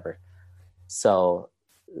do, whatever. So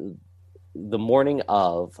the morning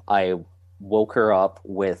of, I woke her up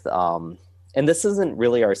with and this isn't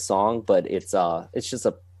really our song, but it's just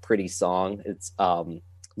a pretty song. It's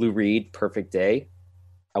Lou Reed, Perfect Day.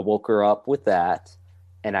 I woke her up with that,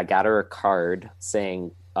 and I got her a card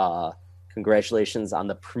saying congratulations on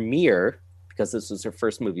the premiere, because this was her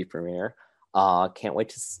first movie premiere. Can't wait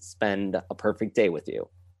to spend a perfect day with you.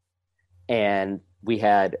 And we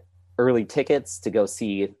had early tickets to go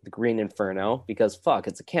see The Green Inferno, because fuck,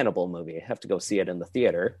 it's a cannibal movie. I have to go see it in the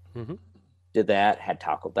theater. Mhm. Did that, had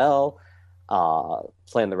Taco Bell,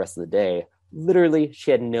 planned the rest of the day. Literally,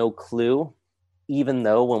 she had no clue, even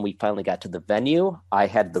though when we finally got to the venue, I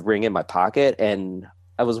had the ring in my pocket, and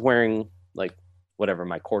I was wearing like whatever,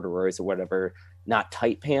 my corduroys or whatever, not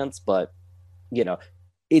tight pants, but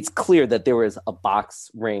it's clear that there was a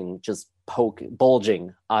box ring just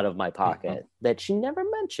bulging out of my pocket that she never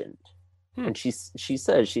mentioned. And she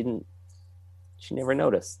said she never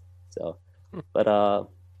noticed. So, but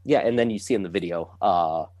yeah, and then you see in the video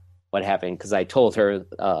what happened, because I told her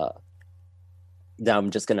that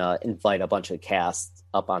I'm just gonna invite a bunch of cast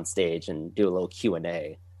up on stage and do a little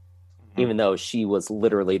Q&A, even though she was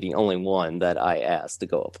literally the only one that I asked to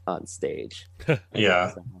go up on stage.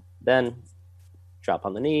 Yeah. So then drop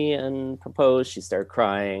on the knee and propose. She started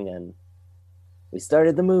crying, and we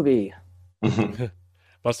started the movie.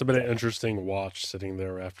 Must have been an interesting watch sitting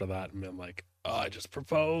there after that and been like, oh, I just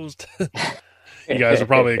proposed. You guys were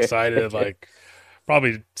probably excited, like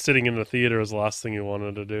probably sitting in the theater was the last thing you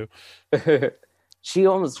wanted to do. She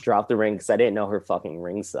almost dropped the ring because I didn't know her fucking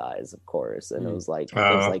ring size, of course, and it was like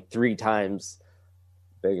 3 times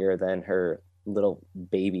bigger than her little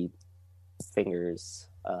baby fingers.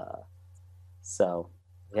 So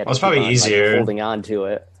We had Well, it's to keep probably on, like, easier holding on to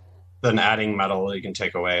it. than adding metal you can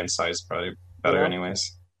take away in size. Probably better, Yeah.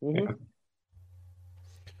 anyways. Mhm. Yeah.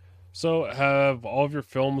 So, have all of your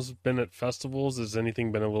films been at festivals? Has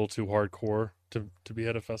anything been a little too hardcore to be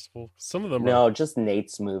at a festival? Some of them are. No, just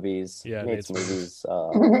Nate's movies. Yeah, Nate's Nate's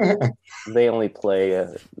movies. They only play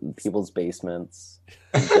people's basements.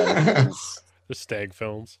 dungeons. The stag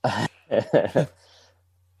films. I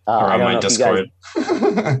Or on don't my know if you guys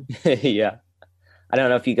Discord. yeah. I don't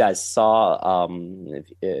know if you guys saw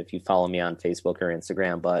if you follow me on Facebook or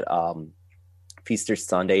Instagram, but Feaster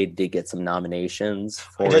Sunday did get some nominations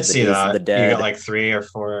for I the did see Days that. of the You Dead got like 3 or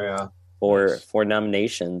 4. Yeah. Nice. for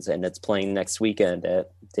nominations, and it's playing next weekend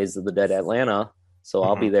at Days of the Dead Atlanta. So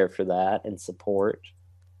I'll be there for that and support.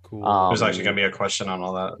 Cool. There's actually gonna be a question on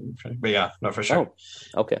all that, but yeah, no, for sure.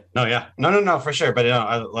 Oh, okay. No, yeah, no, for sure. But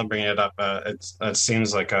I love bringing it up. It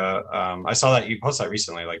seems like I saw that you posted that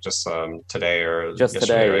recently, like just today or Just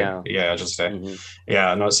yesterday, today, right? Yeah, just today. Mhm.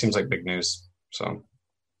 Yeah, no, it seems like big news. So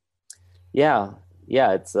Yeah,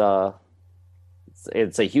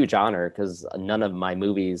 it's a huge honor because none of my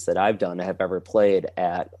movies that I've done have ever played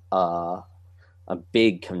at a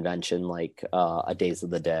big convention like a Days of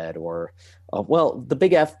the Dead or well, the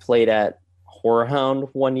Big F played at Horror Hound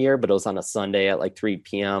one year, but it was on a Sunday at like 3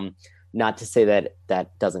 p.m. Not to say that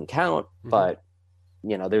that doesn't count, but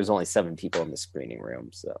there's only 7 people in the screening room,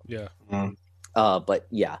 so Yeah. but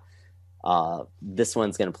yeah, this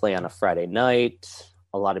one's going to play on a Friday night.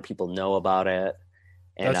 A lot of people know about it.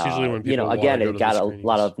 And, That's usually when people again, wanna go it to got the a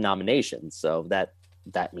lot screenings. of nominations, so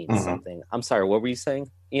that means something. I'm sorry, what were you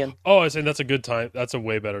saying, Ian? Oh, I was saying that's a good time. That's a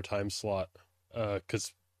way better time slot.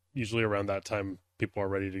 Because usually around that time, people are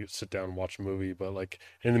ready to sit down and watch a movie. But like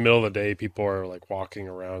in the middle of the day, people are like walking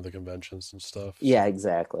around the conventions and stuff. Yeah,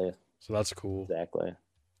 exactly. So that's cool. Exactly.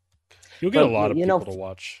 You'll get a But, lot of you know, people to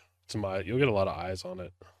watch. You'll get a lot of eyes on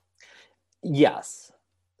it. Yes.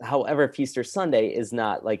 However, Feaster Sunday is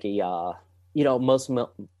not like a most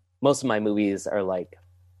of my movies are like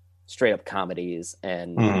straight up comedies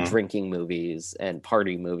and drinking movies and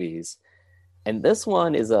party movies, and this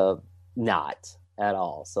one is not at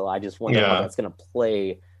all. So I just wonder how that's going to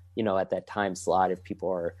play, at that time slot if people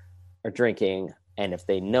are drinking and if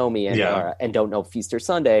they know me and don't know Feaster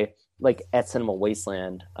Sunday, like at Cinema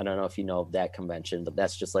Wasteland. I don't know if you know of that convention, but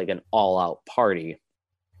that's just like an all out party.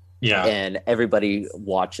 yeah, And everybody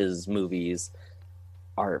watches movies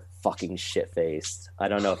are fucking shit faced. I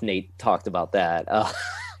don't know if Nate talked about that. I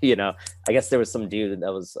guess there was some dude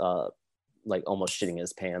that was like almost shitting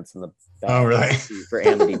his pants in the back Oh, really? for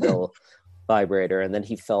Amityville vibrator, and then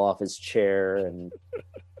he fell off his chair, and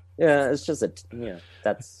it's just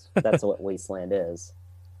that's what Wasteland is.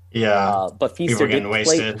 yeah. But People Feaster are getting did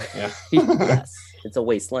wasted. play. Yeah, Yes, it's a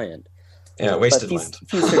wasteland. yeah, But wasted land.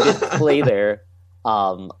 Feaster did play there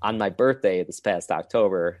on my birthday this past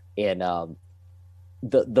October, and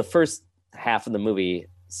the first half of the movie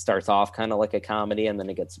starts off kind of like a comedy, and then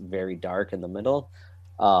it gets very dark in the middle.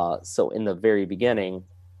 So in the very beginning,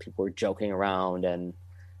 people were joking around and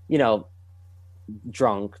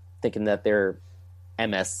drunk, thinking that they're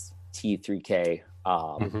MST3K.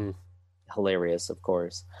 Hilarious, of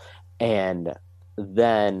course. And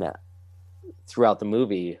then throughout the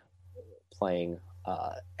movie, playing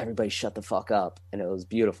everybody shut the fuck up, and it was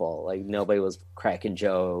beautiful. Like nobody was cracking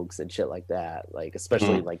jokes and shit like that, like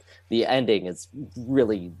especially like the ending is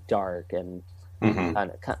really dark and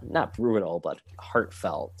kind of not brutal but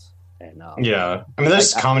heartfelt. And Yeah, I mean,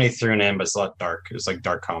 there's comedy thrown in, but it's a lot dark. It's like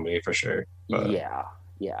dark comedy for sure. But yeah.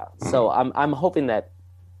 So I'm hoping that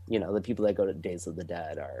the people that go to Days of the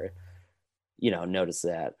Dead are notice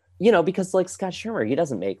that, because like Scott Shermer, he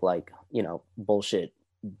doesn't make like bullshit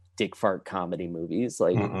dick fart comedy movies.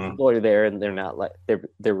 Like people are there and they're not like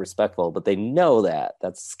they're respectful, but they know that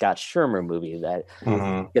that's a Scott Shermer movie that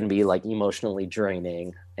is gonna be like emotionally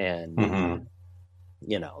draining, and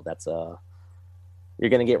that's you're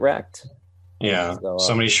gonna get wrecked. yeah, So,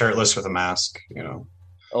 somebody shirtless with a mask,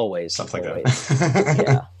 Always stuff like always. that.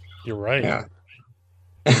 Yeah. You're right. Yeah.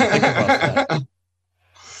 Think about that.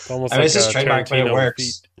 It's almost I mean, like it's just trademark, but it Tarantino works.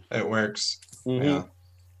 feat. It works. Mhm. Yeah.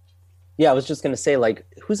 Yeah, I was just gonna say, like,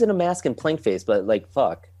 who's in a mask and plank face? But like,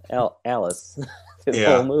 fuck, Alice, this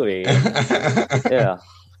Yeah. whole movie. Yeah,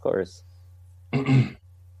 of course.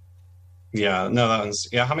 Yeah, no, that one's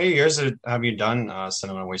How many years have you done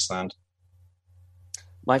Cinema Wasteland?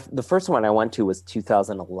 The first one I went to was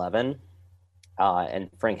 2011, and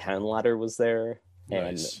Frank Henenlotter was there,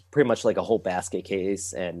 and Nice. pretty much like a whole basket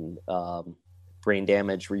case and Brain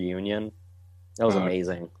Damage reunion. That was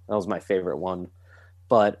amazing. That was my favorite one.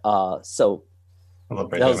 But so I love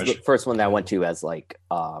Brain that was Damage. the first one that I went to as like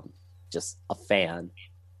just a fan.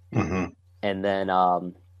 Hmm. And then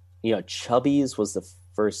Chubby's was the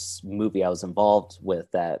first movie I was involved with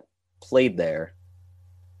that played there.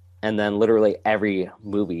 And then literally every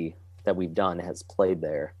movie that we've done has played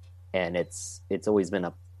there, and it's always been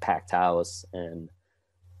a packed house, and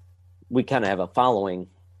we kind of have a following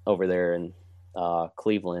over there in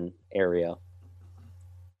Cleveland area,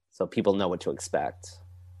 so people know what to expect.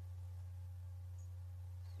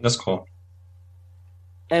 That's cool.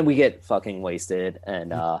 And we get fucking wasted,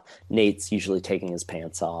 and Nate's usually taking his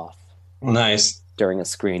pants off Nice. during a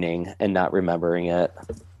screening and not remembering it,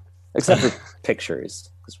 except for pictures,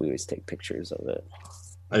 because we always take pictures of it.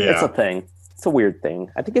 It's a Yeah. thing. It's a weird thing.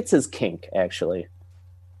 I think it's his kink, actually,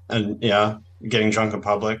 And yeah, getting drunk in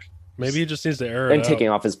public Maybe he just needs to air it and out. taking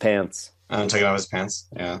off his pants. and taking off his pants.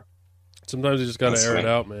 Yeah. Sometimes you just gotta That's air it right.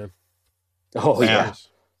 out, man. Oh Yeah. yeah,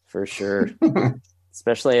 for sure.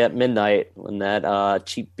 Especially at midnight when that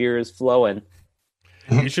cheap beer is flowing.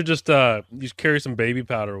 You should just carry some baby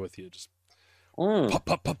powder with you. Just Mm. pop,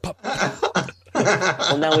 pop, pop, pop.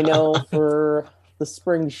 Well, now we know for the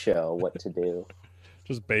spring show what to do.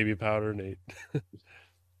 Just baby powder, Nate.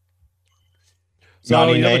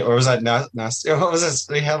 Naughty you have Nate, or was that nasty? What was this?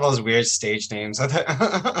 They have those weird stage names. You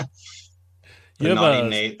The have naughty a-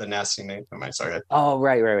 Nate, the nasty Nate. Am I sorry? Oh,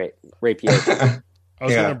 right. Rape you. I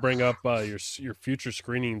was Yeah. gonna bring up your future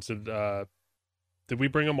screenings. Did we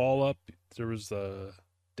bring them all up? There was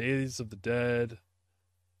Days of the Dead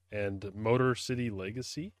and Motor City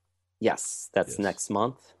Legacy. Yes, that's Yes. next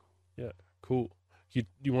month. Cool.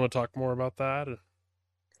 You want to talk more about that,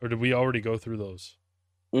 or did we already go through those?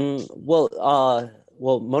 Well,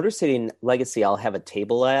 Motor City Legacy, I'll have a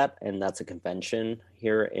table at, and that's a convention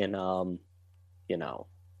here in,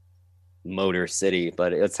 Motor City,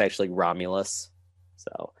 but it's actually Romulus.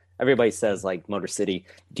 So everybody says like Motor City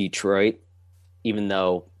Detroit, even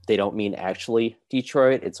though they don't mean actually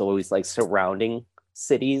Detroit. It's always like surrounding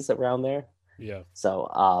cities around there. Yeah.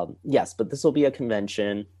 So yes, but this will be a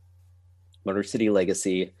convention, Motor City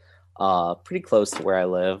Legacy, pretty close to where I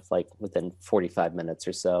live, like within 45 minutes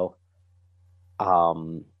or so.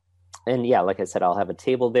 And yeah, like I said, I'll have a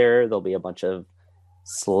table there. There'll be a bunch of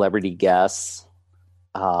celebrity guests.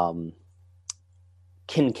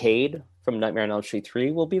 Kincaid from Nightmare on Elm Street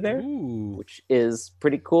 3 will be there, Ooh, which is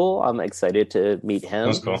pretty cool. I'm excited to meet him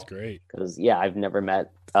That's cool. that's great. because yeah, I've never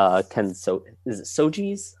met Ken. Is it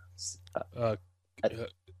Soji's? Uh,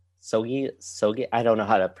 Sogi. I don't know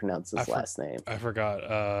how to pronounce I his for- last name. I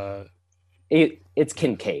forgot. It's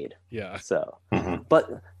Kincaid. Yeah. So, Mhm. but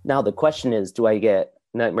now the question is, do I get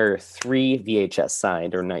Nightmare 3 VHS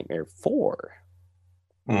signed or Nightmare 4?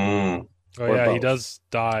 Mm. Oh Or yeah, he both. does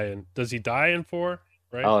die, and does he die in 4?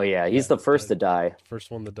 Right. Oh yeah, he's Yeah, the first to die.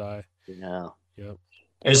 First one to die. Yeah. Yep.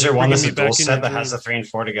 Is there one Bringing that's me a back dual in set your that has the dreams. 3 and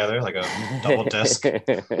 4 together, like a double disc?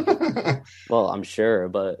 Well, I'm sure,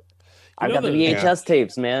 but I've know got the the- VHS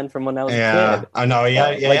tapes, man, from when I was a Yeah, kid. I know. Yeah,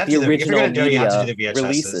 Uh, yeah. like you have the to do if original you're gonna do it, you have to do the media VHSs.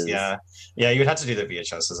 releases. Yeah, you'd have to do the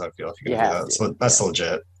VHSs. I feel if you're You gonna do have that. to, So that's yeah.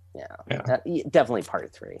 legit. Definitely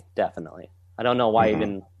part 3. Definitely. I don't know why I Mhm.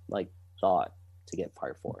 even thought to get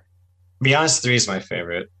part 4. Be honest, 3 is my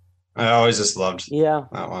favorite. I always just loved Yeah.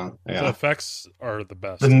 that one. The Yeah. effects are the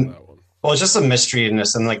best The- in that one. Well, it's just a mystery in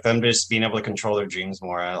this, and like them just being able to control their dreams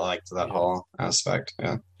more. I liked that Yeah. whole aspect.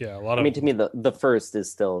 Yeah. Yeah, a lot I of mean, to me, the first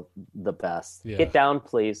is still the best. Yeah. Get down,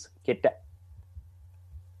 please. Get down.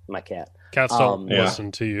 My cat. cats don't Yeah.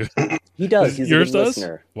 listen to you. He does. He's Yours a good does?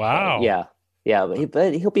 listener. Wow. Yeah. Yeah,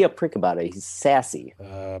 but he'll be a prick about it. He's sassy.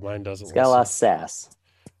 Mine doesn't. He's got a lot of listen. sass.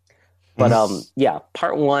 But yeah,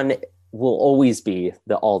 part 1 will always be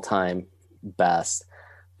the all-time best.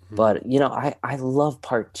 Mhm. But I love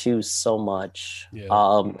part 2 so much.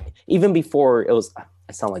 Yeah. Even before it was,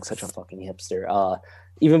 I sound like such a fucking hipster.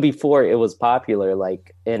 Even before it was popular,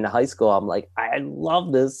 like in high school, I'm like, I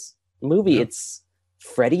love this movie. Yeah. It's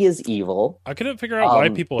Freddy is evil. I couldn't figure out why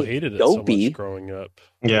people it's hated it so dopey. much growing up.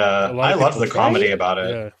 Yeah, A lot I of love people the comedy try. about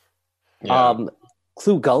it. Yeah. Yeah.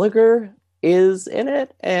 Clu Gulliger is in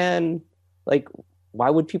it, and like, why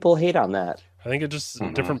would people hate on that? I think it just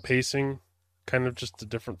Mhm. different pacing, kind of just a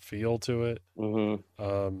different feel to it. Hmm.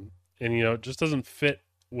 And it just doesn't fit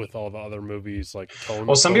with all the other movies like tone.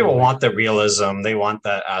 Well, some people tonally. want the realism. They want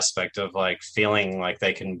that aspect of like feeling like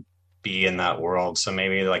they can be in that world. So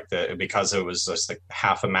maybe like because it was just like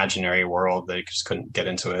half imaginary world, they just couldn't get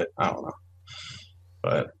into it. I don't know.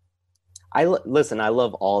 But Listen. I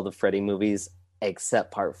love all the Freddy movies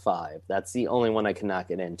except Part 5. That's the only one I cannot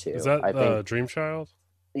get into. Is that I think. Dream Child?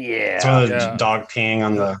 Yeah. it's one of the Yeah. dog peeing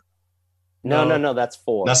on the. No. That's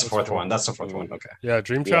 4. That's the fourth one. That's the fourth one. Okay. Yeah,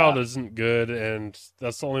 Dream Child isn't good, and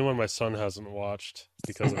that's the only one my son hasn't watched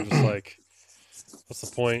because I'm just like, What's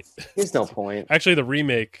the point? There's no point. Actually, the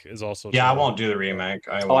remake is also. Yeah, I terrible. won't do the remake.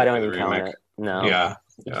 I Oh, I won't don't do even the count remake. it. No, Yeah,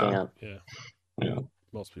 you yeah, can't. Yeah, yeah.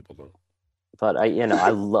 most people don't. But I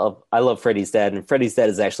love Freddy's Dead, and Freddy's Dead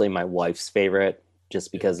is actually my wife's favorite,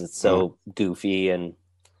 just because it's so goofy and.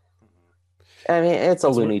 I mean, it's a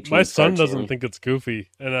That's Looney what- Tunes. My son cartoon. doesn't think it's goofy,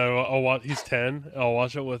 and I'll watch. He's 10. I'll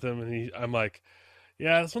watch it with him, and I'm like,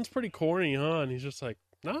 "Yeah, this one's pretty corny, huh?" And he's just like,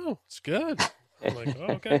 "No, it's good." I'm like,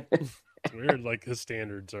 "Oh, okay." It's weird. Like his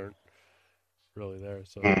standards aren't really there.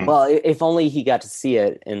 So Mm. Well, if only he got to see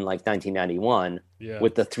it in like 1991 yeah,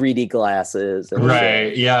 with the 3D glasses. And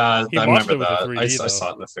Right. Yeah, He I watched remember it with the that. 3D I though. saw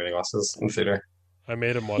it in the 3D glasses in theater. I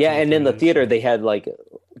made him watch. Yeah, it and in the 3D, theater so- they had like,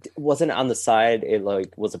 wasn't it on the side? It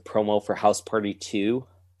like was a promo for House Party 2.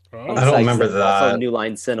 Oh, On the I don't side remember said Also, that. New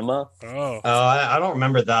Line Cinema. oh, I don't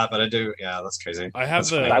remember that, but I do. Yeah, that's crazy. I have That's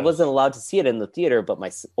the- funny. I wasn't allowed to see it in the theater, but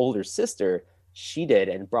my older sister, she did,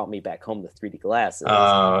 and brought me back home the 3D glasses. Oh, And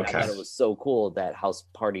I okay. thought it was so cool that House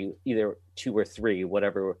Party, either 2 or 3,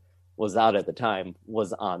 whatever was out at the time,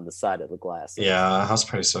 was on the side of the glasses. Yeah, House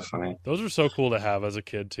Party's so funny. those are so cool to have as a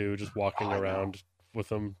kid too. Just walking Oh, I know. around with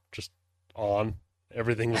them just on.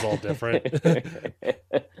 Everything was all different.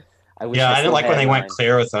 I wish Yeah, I still didn't like when had they went mine.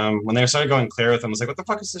 clear with them. When they started going clear with them, I was like, what the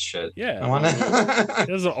fuck is this shit? Yeah. I want It to.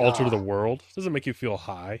 doesn't alter the world. It doesn't make you feel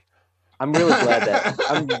high. I'm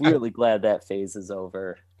really glad that phase is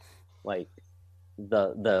over. Like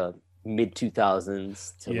the mid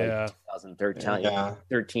 2000s to Yeah. like 2013 Yeah.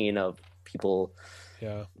 13 of people,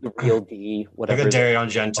 Yeah. the real D, Like whatever. the Dario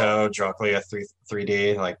Argento, Dracula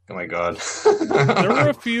 3D. Like, oh my god. There were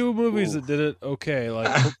a few movies that did it okay. Like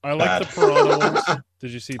I like the Bad. Piranha ones.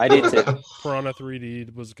 Did you see? I did too. Piranha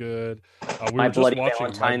 3D was good. We My were just Bloody watching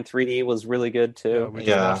Valentine 3D was really good Yeah, too. we just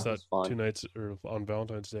Yeah. watched It that was fun. 2 nights or on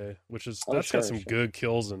Valentine's Day, which is Oh, that's sure, got some sure. good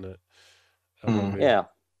kills in it. That Mm. movie. Yeah,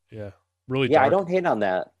 Yeah. Really yeah. I dark. don't hate on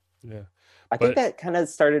that. Yeah. I But- think that kind of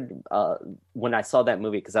started when I saw that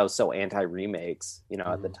movie, because I was so anti remakes,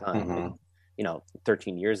 at the time. Mhm. And,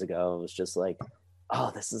 13 years ago, it was just like,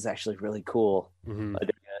 oh, this is actually really cool. Mhm. I dig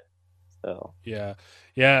it. So Yeah.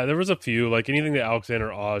 Yeah, there was a few, like anything that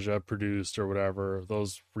Alexander Aja produced or whatever,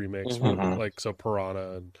 those remakes were Mhm. like so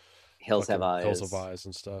Piranha and Hills Have fucking Eyes. Hills of Eyes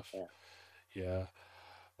and stuff. Yeah.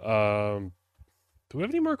 Yeah. Do we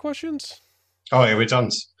have any more questions? Oh, yeah, we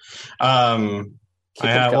tons. Keep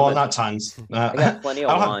them Well, coming. not tons. I got plenty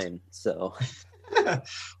of I'll have- wine, so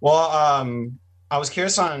Well, I was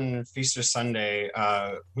curious on Feast or Sunday.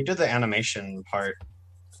 We did the animation part.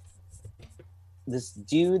 this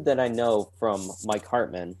dude that I know from Mike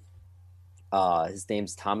Hartman, his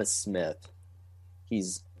name's Thomas Smith.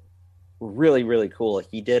 He's really, really cool.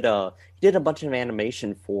 He did a bunch of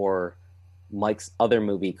animation for Mike's other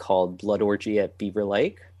movie called Blood Orgy at Beaver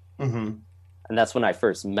Lake. Mm-hmm. And that's when I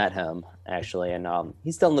first met him, actually. And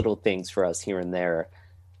he's done little things for us here and there.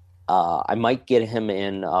 I might get him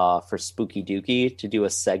in for Spooky Dookie to do a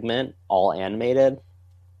segment, all animated.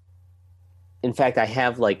 In fact, I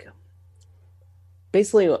have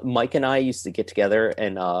basically Mike and I used to get together,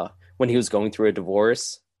 and when he was going through a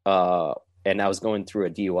divorce, and I was going through a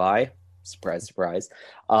DUI, surprise, surprise,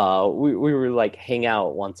 we were like hang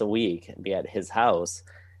out once a week and be at his house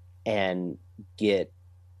and get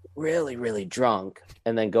really, really drunk,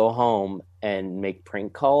 and then go home and make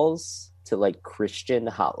prank calls to like Christian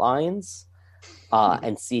hotlines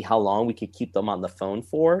and see how long we could keep them on the phone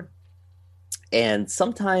for. And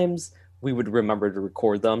sometimes we would remember to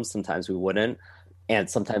record them, sometimes we wouldn't. And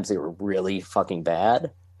sometimes they were really fucking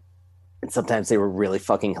bad. And sometimes they were really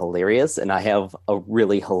fucking hilarious. And I have a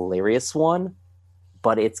really hilarious one,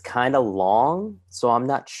 but it's kind of long. So I'm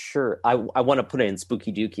not sure. I want to put it in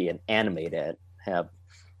Spooky Dookie and animate it. Have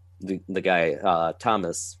the guy,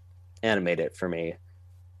 Thomas, animate it for me.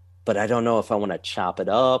 But I don't know if I want to chop it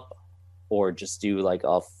up or just do like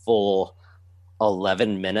a full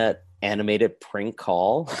 11-minute animated prank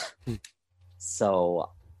call.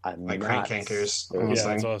 So I'm Like not Crank Cankers. sure. almost Yeah,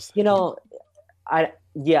 like. that's awesome.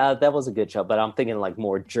 That was a good show, but I'm thinking like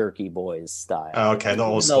more Jerky Boys style. Oh, okay, the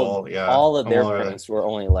old Even school. though Yeah. all of their I'm aware of pranks were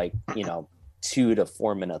only like 2 to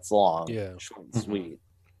 4 minutes long. Yeah. Short and sweet.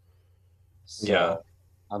 So Yeah.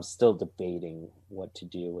 I'm still debating what to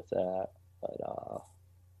do with that, but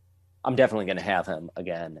I'm definitely going to have him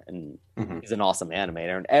again, and Mhm. he's an awesome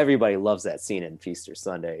animator, and everybody loves that scene in Feast or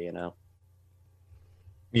Sunday.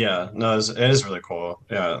 Yeah, no, it is really cool.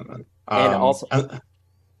 Yeah. And also- oh,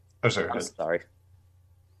 sorry. I'm sorry.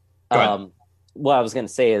 Go ahead. What I was going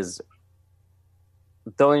to say is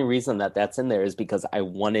the only reason that that's in there is because I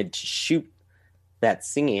wanted to shoot that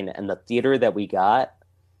scene, and the theater that we got,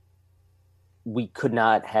 we could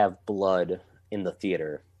not have blood in the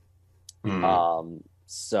theater.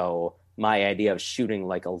 So my idea of shooting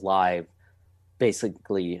like a live,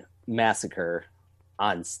 basically massacre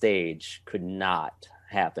on stage could not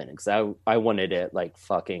happen because I wanted it like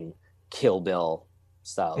fucking Kill Bill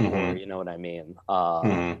style, or you know what I mean.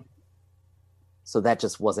 So that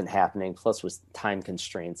just wasn't happening. Plus, with time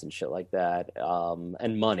constraints and shit like that,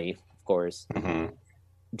 and money, of course,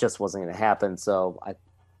 just wasn't going to happen. So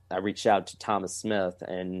I reached out to Thomas Smith,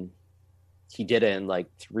 and he did it in like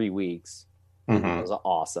 3 weeks. It was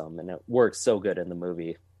awesome, and it works so good in the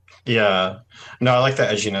movie. Yeah, no, I like the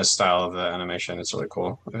edginess style of the animation. It's really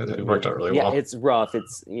cool. It worked out really well. Yeah, it's rough.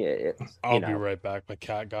 I'll be right back. My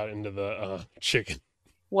cat got into the chicken.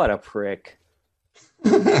 What a prick!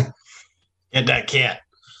 Get that cat.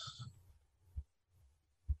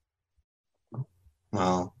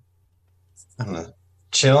 Well, I'm gonna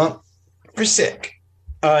chill for sick.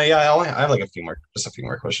 Yeah, I have like a few more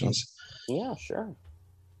questions. Yeah, sure.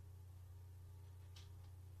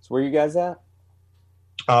 So where you guys at?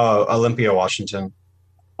 Olympia, Washington.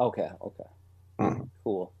 Okay.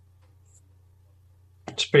 Cool.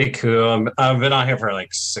 It's pretty cool. I've been out here for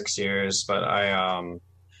like 6 years, but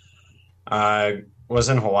I was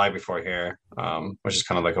in Hawaii before here, which is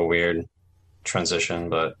kind of like a weird transition,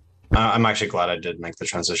 but I'm actually glad I did make the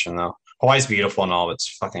transition though. Hawaii's beautiful and all, but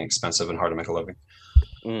it's fucking expensive and hard to make a living.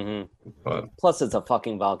 But plus, it's a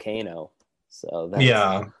fucking volcano, so that's,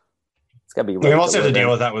 yeah, it's gotta be. We also have to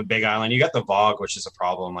deal with that with Big Island. You got the VOG, which is a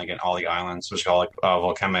problem, like in all the islands, which is called like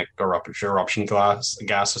volcanic eruption gas,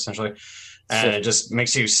 essentially, and it just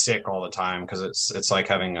makes you sick all the time because it's like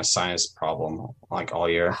having a sinus problem like all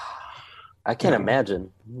year. I can't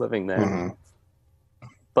imagine living there.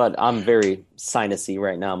 But I'm very sinusy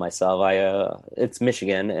right now myself. It's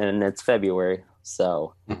Michigan and it's February,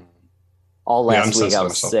 so all last week I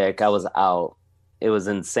was sick. I was out. It was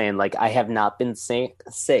insane. Like I have not been sick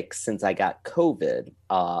since I got COVID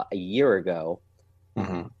a year ago.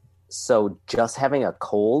 So just having a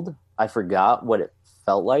cold, I forgot what it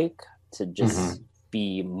felt like to just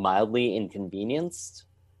be mildly inconvenienced.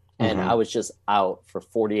 And I was just out for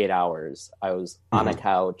 48 hours. I was on a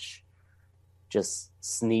couch, just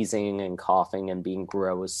sneezing and coughing and being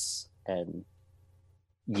gross and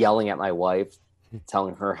yelling at my wife,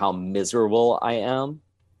 telling her how miserable I am.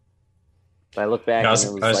 But I look back and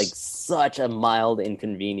it was like such a mild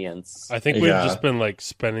inconvenience. I think we've just been like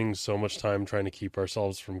spending so much time trying to keep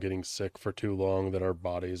ourselves from getting sick for too long that our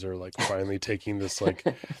bodies are like finally taking this like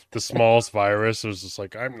the smallest virus. It was just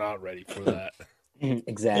like, I'm not ready for that.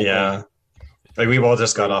 Exactly. Yeah. Like we all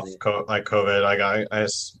just got off COVID. I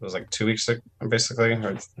was like 2 weeks sick, basically,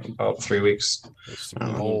 or about 3 weeks. It's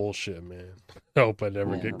some bullshit, man. I hope I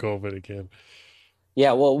never get COVID again.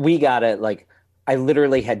 Yeah, well, we got it. Like, I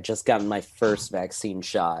literally had just gotten my first vaccine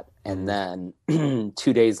shot, and then 2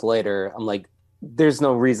 days later, I'm like, "There's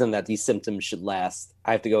no reason that these symptoms should last.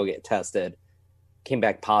 I have to go get tested." Came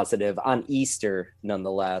back positive on Easter,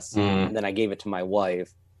 nonetheless, and then I gave it to my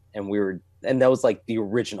wife, and that was like the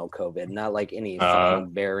original COVID, not like any fucking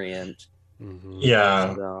variant.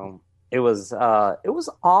 Yeah. So it was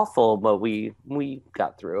awful, but we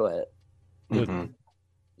got through it. You know,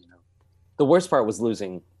 the worst part was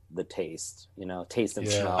losing the taste. Taste and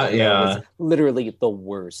smell. That was literally the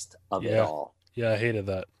worst of it all. Yeah, I hated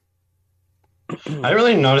that. I didn't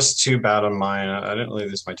really notice too bad on mine. I didn't really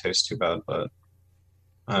lose my taste too bad, but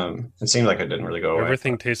it seemed like it didn't really go away.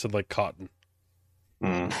 Everything tasted like cotton.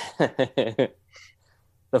 The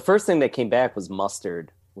first thing that came back was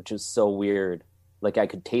mustard, which is so weird. Like I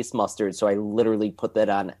could taste mustard, so I literally put that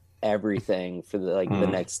on everything for the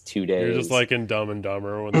next 2 days. You're just like in Dumb and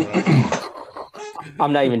Dumber when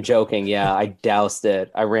I'm not even joking. Yeah, I doused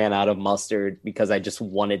it. I ran out of mustard because I just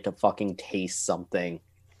wanted to fucking taste something.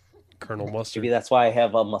 Colonel Mustard. Maybe that's why I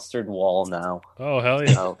have a mustard wall now. Oh, hell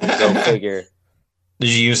yeah. Go figure. Did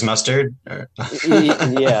you use mustard?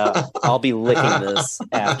 Yeah, I'll be licking this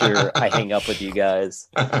after I hang up with you guys.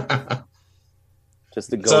 Just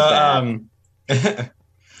to go back.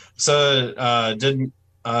 So, did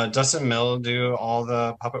Dustin Mill do all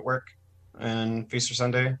the puppet work in Feast or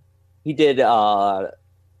Sunday? He did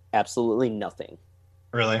absolutely nothing.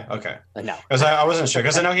 Really? Okay. No. Because I wasn't sure.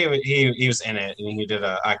 Because I know he was in it and he did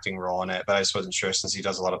an acting role in it, but I just wasn't sure since he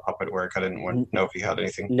does a lot of puppet work. I didn't know if he had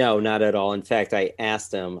anything. No, not at all. In fact, I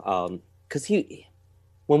asked him because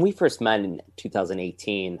when we first met in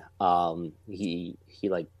 2018, he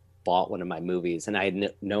like bought one of my movies, and I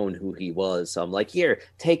had known who he was. So I'm like, here,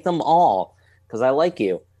 take them all because I like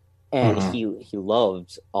you. And he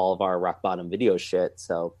loved all of our Rock Bottom Video shit.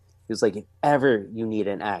 So he was like, if ever you need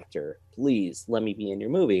an actor, please let me be in your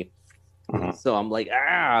movie. So I'm like,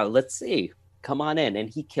 let's see. come on in. And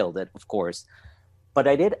he killed it, of course. But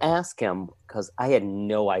I did ask him because I had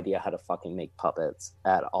no idea how to fucking make puppets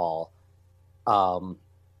at all.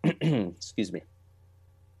 Excuse me.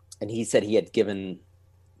 And he said he had given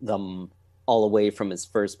them all away from his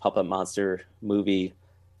first Puppet Monster movie,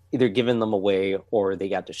 either given them away or they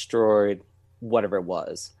got destroyed, whatever it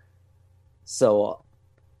was. So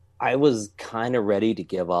I was kind of ready to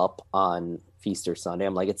give up on Feast or Sunday.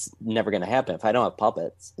 I'm like, it's never going to happen. If I don't have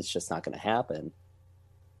puppets, it's just not going to happen.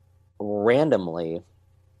 Randomly,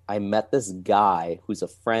 I met this guy who's a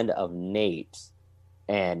friend of Nate,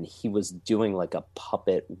 and he was doing like a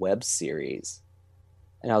puppet web series.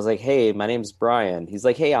 And I was like, hey, my name's Brian. He's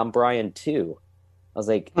like, hey, I'm Brian too. I was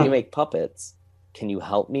like, you make puppets. Can you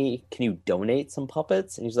help me? Can you donate some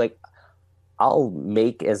puppets? And he's like, I'll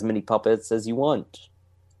make as many puppets as you want.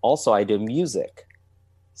 Also, I do music.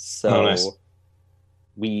 So nice.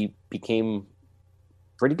 We became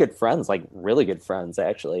pretty good friends, like really good friends,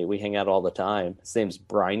 actually. We hang out all the time. His name's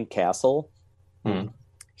Brian Castle.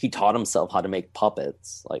 He taught himself how to make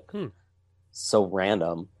puppets, like so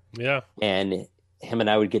random. Yeah. And him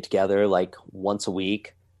and I would get together like once a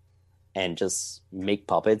week and just make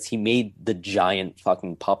puppets. He made the giant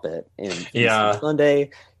fucking puppet in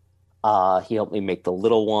Sunday. He helped me make the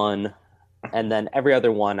little one. And then every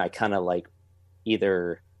other one I kind of like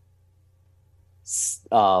either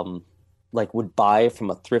like would buy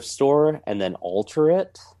from a thrift store and then alter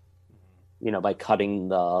it, you know, by cutting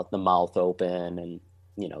the mouth open and,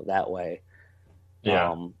 you know, that way.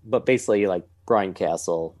 Yeah. But basically like Brian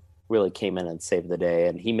Castle really came in and saved the day,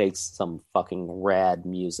 and he makes some fucking rad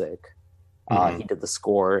music. He did the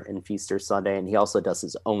score in Feast or Sunday, and he also does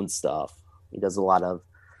his own stuff. He does a lot of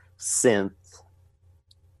synth,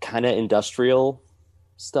 kind of industrial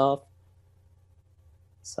stuff.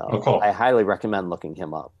 So cool. I highly recommend looking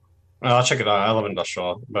him up. Well, I'll check it out. I love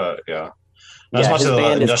industrial, but not as much his as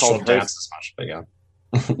band is industrial called dance as much, but yeah.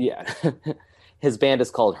 Yeah. His band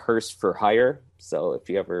is called Hearst for Hire. So if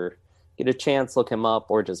you ever get a chance, look him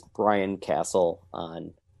up, or just Brian Castle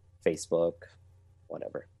on Facebook,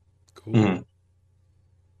 whatever. Cool.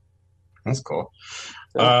 That's cool.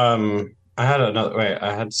 So, I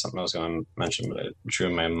had something I was going to mention, but it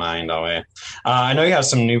drew my mind away. I know you have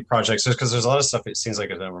some new projects, just because there's a lot of stuff. It seems like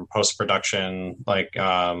it's in post-production, like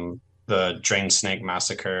the Drain Snake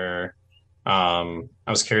Massacre. I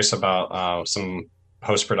was curious about some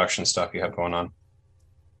post-production stuff you have going on.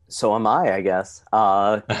 so am I guess,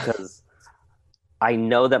 because I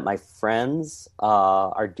know that my friends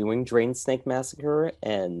are doing Drain Snake Massacre,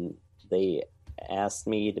 and they asked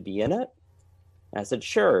me to be in it. And I said,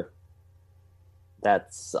 sure.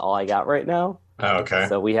 That's all I got right now. Oh, okay.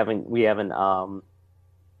 So we haven't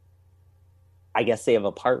I guess they have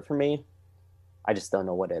a part for me. I just don't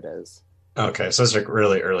know what it is. Okay, so it's like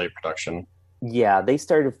really early production. Yeah, they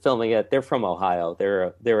started filming it. They're from Ohio.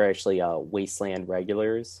 They're actually Wasteland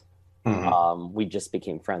regulars. We just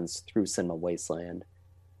became friends through Cinema Wasteland,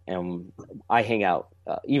 and I hang out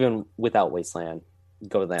even without Wasteland.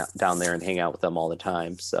 Go down there and hang out with them all the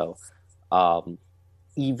time. So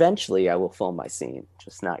eventually, I will film my scene,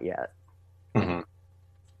 just not yet.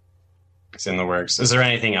 It's in the works. Is there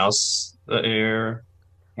anything else that you're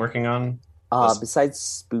working on? Besides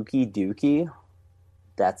Spooky Dookie,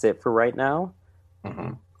 that's it for right now.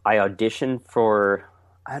 I auditioned for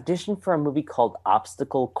a movie called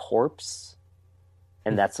Obstacle Corpse,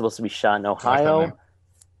 and that's supposed to be shot in Ohio.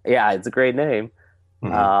 Yeah, it's a great name.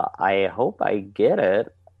 I hope I get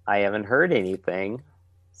it. I haven't heard anything,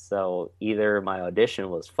 so either my audition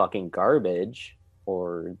was fucking garbage,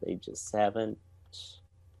 or they just haven't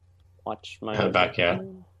watched my Head back yet.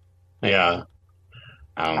 Yeah,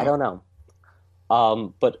 I don't know.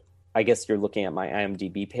 But I guess you're looking at my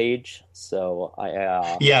IMDb page, so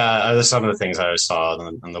there's some of the things I saw,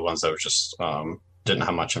 and the ones that were just didn't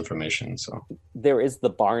have much information. So there is The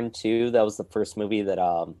Barn 2. That was the first movie that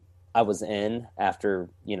I was in after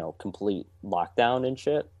complete lockdown and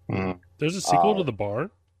shit. There's a sequel to The Barn?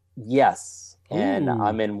 Yes, and Ooh.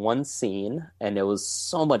 I'm in one scene, and it was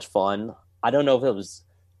so much fun. I don't know if it was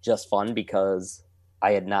just fun because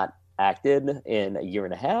I had not acted in a year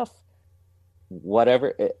and a half,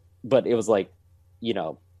 whatever. But it was like,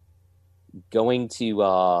 going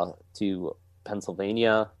to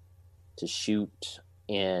Pennsylvania to shoot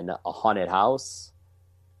in a haunted house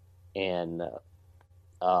and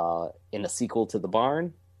in a sequel to The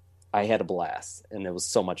Barn. I had a blast, and it was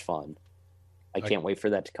so much fun. I can't wait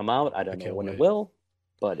for that to come out. I don't know when it will,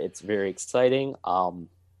 but it's very exciting. What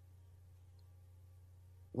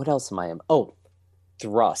else am I in? Oh,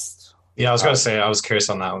 Thrust. Yeah, I was going to say, I was curious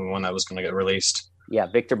on that one, when that was going to get released. Yeah,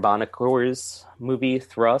 Victor Bonacor's movie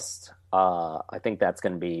Thrust. I think that's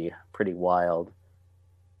going to be pretty wild.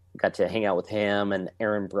 Got to hang out with him and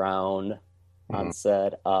Aaron Brown on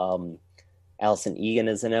set. Allison Egan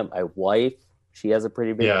is in it. My wife, she has a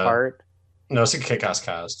pretty big Yeah. part. No, it's a kick-ass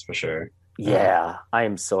cast for sure. Yeah, I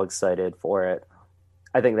am so excited for it.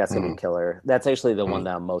 I think that's going to be killer. That's actually the one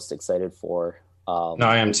that I'm most excited for. No,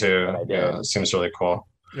 I am too. But I did. Yeah, it seems really cool.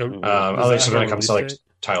 Yeah, Mhm. At Does least that when have it a comes to like release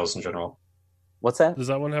date? titles in general. What's that? Does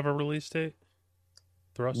that one have a release date?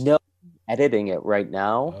 Thrust? No, editing it right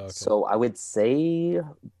now. Oh, okay. So I would say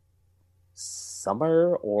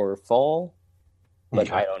summer or fall, but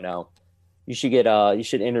Okay. I don't know. You should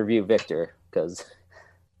interview Victor because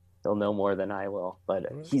he'll know more than I will.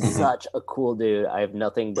 But he's such a cool dude. I have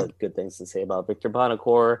nothing but good things to say about Victor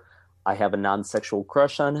Bonacore. I have a non-sexual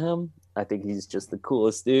crush on him. I think he's just the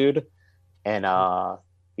coolest dude. And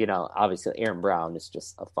obviously Aaron Brown is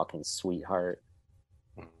just a fucking sweetheart.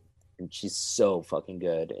 And she's so fucking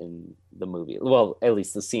good in the movie. Well, at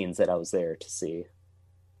least the scenes that I was there to see.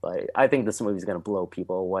 But I think this movie's gonna blow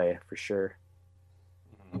people away for sure.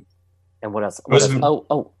 And what else?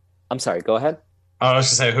 Oh, I'm sorry. Go ahead. I was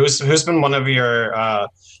gonna say, who's been one of your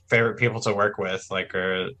favorite people to work with? Like,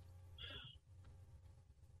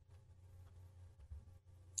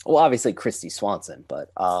 Well, obviously Christy Swanson,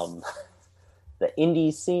 but the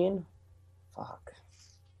indie scene, fuck.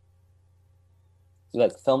 You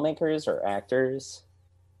like filmmakers or actors?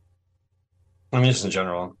 I mean, just in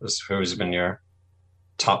general, just who's been your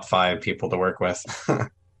top 5 people to work with? I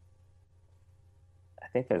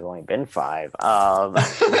think there's only been 5.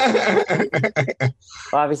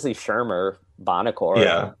 Obviously Shermer, Bonacore.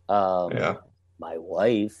 Yeah. Yeah. My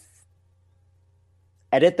wife.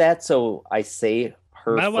 Edit that so I say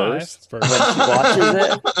her first when she watches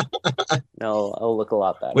it. No, it'll look a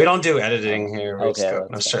lot better. We don't do editing here. We Okay,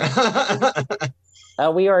 just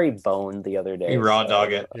go, we already boned the other day. You raw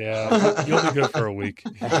dog it. Yeah, you'll be good for a week.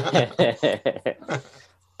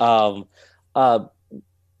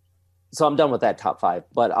 So I'm done with that top 5.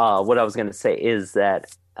 But what I was going to say is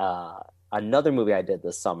that another movie I did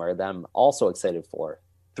this summer that I'm also excited for,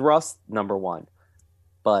 Thrust #1.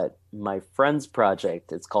 But my friend's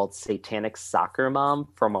project, it's called Satanic Soccer Mom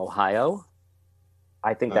from Ohio.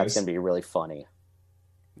 I think that's going to be really funny.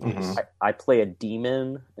 Mhm. I play a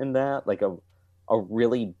demon in that, like a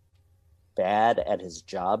really bad at his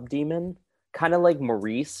job demon, kind of like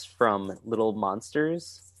Maurice from Little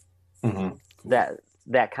Monsters. Mhm.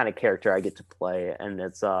 That kind of character I get to play, and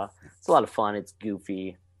it's a lot of fun. It's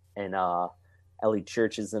goofy, and Ellie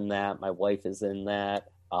Church is in that. My wife is in that.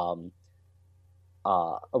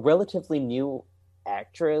 A relatively new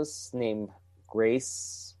actress named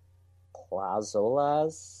Grace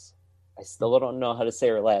Plazolas. I still don't know how to say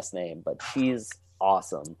her last name, but she's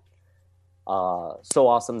awesome. So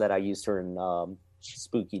awesome that I used her in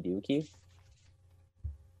Spooky Dookie.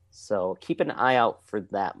 So keep an eye out for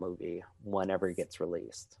that movie whenever it gets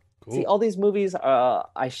released. Cool. See, all these movies,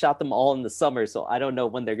 I shot them all in the summer, so I don't know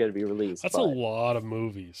when they're going to be released. That's a lot of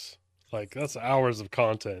movies. Like, that's hours of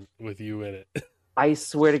content with you in it. I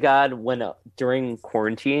swear to God, when during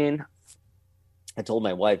quarantine, I told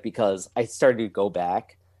my wife, because I started to go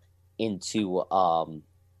back into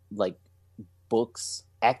like books,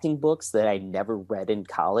 acting books that I never read in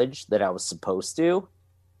college that I was supposed to.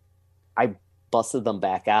 I busted them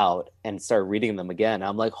back out and started reading them again.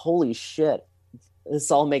 I'm like, holy shit,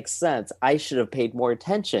 this all makes sense. I should have paid more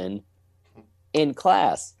attention in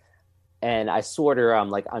class. And I swore to her, I'm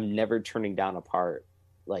like, I'm never turning down a part.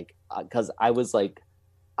 Like, because I was like,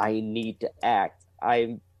 I need to act.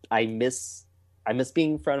 I miss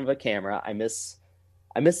being in front of a camera. I miss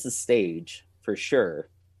the stage for sure.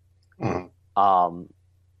 Mhm.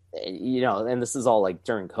 And this is all like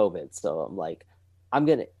during COVID. So I'm like,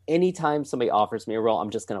 anytime somebody offers me a role,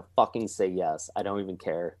 I'm just gonna fucking say yes. I don't even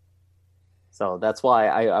care. So that's why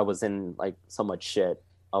I was in like so much shit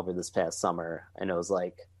over this past summer. And it was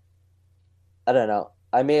like, I don't know.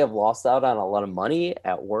 I may have lost out on a lot of money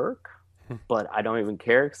at work, but I don't even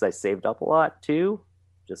care because I saved up a lot too,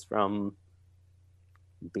 just from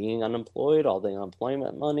being unemployed, all the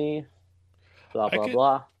unemployment money, blah,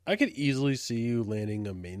 blah. I could easily see you landing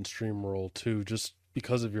a mainstream role too, just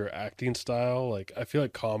because of your acting style. Like, I feel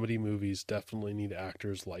like comedy movies definitely need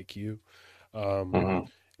actors like you.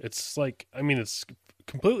 It's like, I mean, it's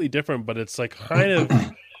completely different, but it's like kind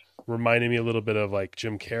of reminding me a little bit of like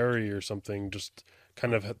Jim Carrey or something, just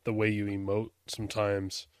kind of the way you emote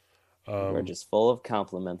sometimes. We're just full of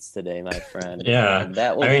compliments today, my friend. Yeah. And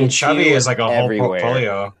that will I mean, get Chubby you is like a everywhere. whole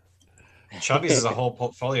portfolio. Chubby's is a whole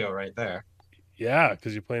portfolio right there. Yeah,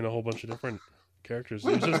 because you're playing a whole bunch of different characters.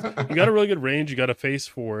 You got a really good range. You got a face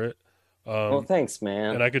for it. Well, thanks,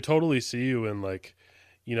 man. And I could totally see you in like,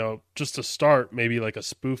 just to start, maybe like a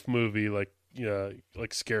spoof movie, like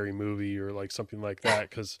like Scary Movie or like something like that,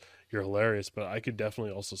 because you're hilarious. But I could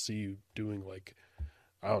definitely also see you doing like,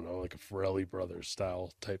 I don't know, like a Farrelly Brothers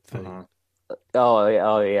style type thing. Mhm.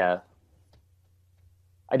 Oh yeah.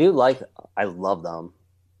 I love them.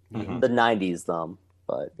 Mhm. The 90s them,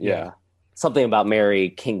 but yeah. Yeah. Something about Mary,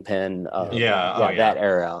 Kingpin, that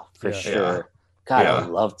era for Yeah. sure. God, Yeah. I would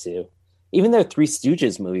love to. Even their Three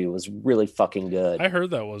Stooges movie was really fucking good. I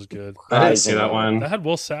heard that was good. I didn't see that Surprisingly. one. That had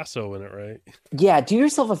Will Sasso in it, right? Yeah, do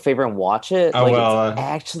yourself a favor and watch it. Oh, well, It's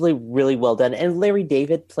actually really well done. And Larry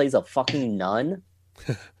David plays a fucking nun.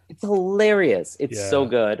 It's hilarious. It's Yeah. so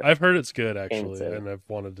good. I've heard it's good actually, say. and I've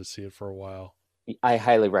wanted to see it for a while. I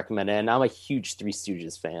highly recommend it. And I'm a huge Three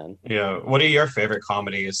Stooges fan. Yeah. What are your favorite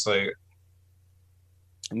comedies? Like,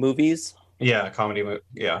 Movies. yeah, comedy.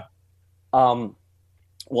 Yeah.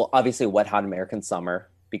 Well, obviously, Wet Hot American Summer,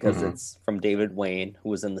 because Mhm. it's from David Wayne, who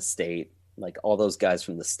was in The State. Like all those guys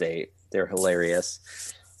from The State, they're hilarious.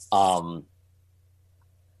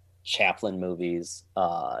 Chaplin movies.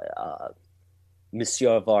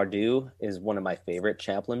 Monsieur Vardu is one of my favorite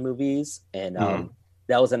Chaplin movies, and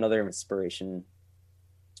that was another inspiration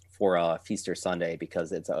for Feast or Sunday,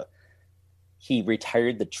 because he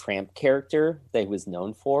retired the tramp character that he was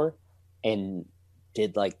known for, and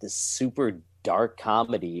did like this super dark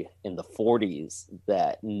comedy in the 40s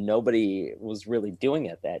that nobody was really doing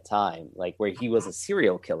at that time, like where he was a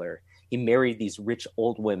serial killer. He married these rich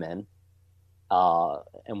old women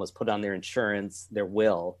and was put on their insurance, their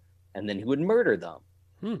will, and then he would murder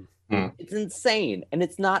them. It's insane, and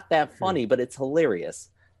it's not that funny, but it's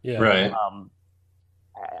hilarious. Yeah. Right.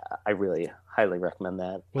 I really highly recommend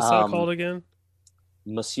that. What's that called again?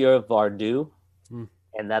 Monsieur Vardu, Hmm.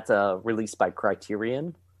 and that's released by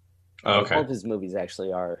Criterion. Oh, okay. All of his movies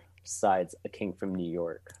actually are, besides A King from New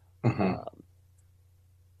York. Mhm.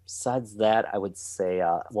 Besides that, I would say,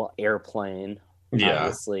 Airplane. Yeah.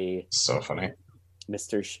 Obviously, So funny.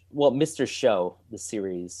 Mr. Show, the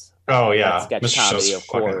series. Oh yeah. Sketch Mr. comedy, Show's of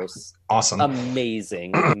fucking course. Awesome.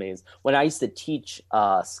 Amazing. When I used to teach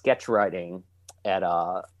sketch writing at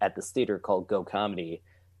the theater called Go Comedy,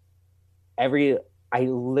 I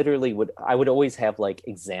would always have like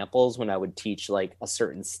examples when I would teach like a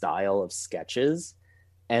certain style of sketches,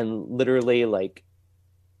 and literally like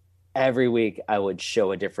every week I would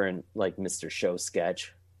show a different like Mr. Show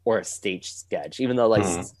sketch or a stage sketch, even though like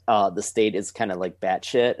the State is kind of like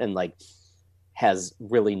batshit and like has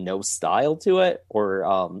really no style to it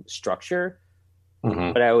or structure,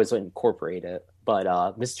 Mhm. but I always incorporate it. But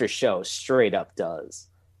Mr. Show straight up does,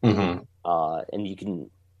 Mhm. and you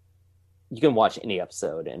can watch any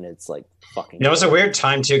episode and it's like fucking. Yeah, it was a weird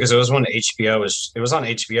time too, because it was when HBO it was on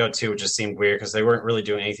HBO too, which just seemed weird because they weren't really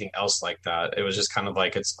doing anything else like that. It was just kind of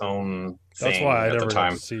like its own thing. That's why I at never the got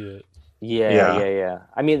time. to see it. Yeah.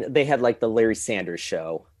 I mean, they had like the Larry Sanders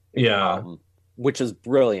Show, Yeah. which was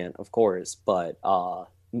brilliant, of course, but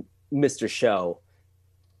Mr. Show,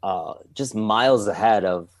 just miles ahead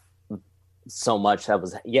of so much that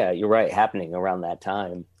was, you're right, happening around that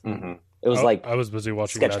time. Mhm. It was like I was busy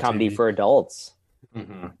watching sketch Mad comedy TV. for adults.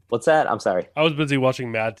 Mhm. What's that? I'm sorry. I was busy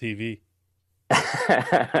watching Mad TV,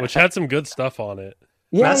 which had some good stuff on it.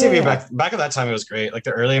 Matt TV back at that time, it was great. Like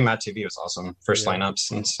the early Matt TV was awesome. First Yeah.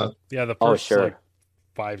 lineups and stuff. Yeah, the Oh, first sure. like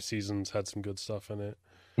 5 seasons had some good stuff in it.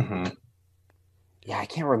 Mhm. Yeah, I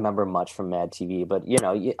can't remember much from Mad TV, but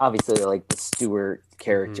obviously like the Stewart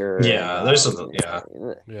character. Yeah, and, there's there Yeah,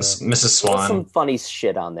 Mrs. was Swan. some funny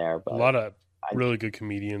shit on there, a but lot of really good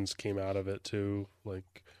comedians came out of it too.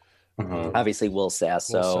 Like Mhm. obviously Will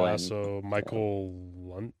Sasso, Will and Sasso, Michael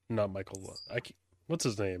Lund, not Michael Lund. What's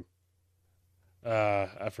his name?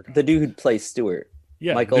 I forgot. the dude who plays Stewart.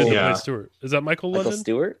 Yeah, Michael- the dude that Yeah. plays Stewart. Is that Michael Michael London?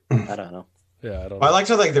 Stewart? I don't know. Yeah, I don't I know. like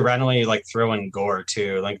to like they randomly like throw in gore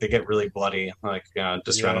too. Like they get really bloody. Like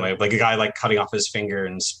just Yeah. randomly, like a guy like cutting off his finger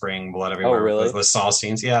and spraying blood everywhere. really? With the saw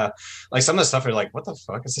scenes. Yeah, like some of the stuff are like, what the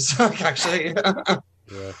fuck is this? Like actually,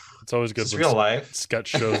 Yeah, it's always good it's when real life. sketch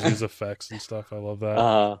shows use effects and stuff. I love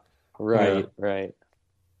that. Right.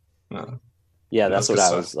 No. Yeah, that's That's what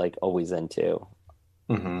good I was like always into,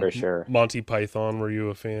 Mhm. for sure. Monty Python, were you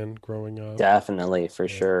a fan growing up? Definitely, for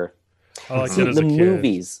sure. I liked See, it as the a kid.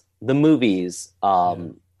 movies.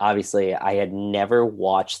 Obviously, I had never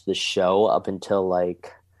watched the show up until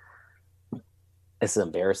like, this is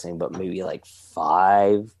embarrassing, but maybe like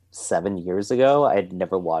 5-7 years ago. I had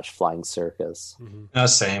never watched Flying Circus. Mhm.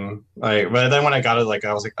 Same. Like, but then when I got it, like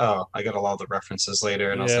I was like, oh, I got a lot of the references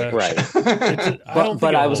later, and I was Yeah. like, Right. I don't But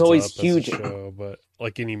think it I was holds always up as a huge- show, but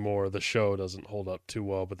like anymore, the show doesn't hold up too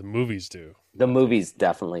well, but the movies do. The movies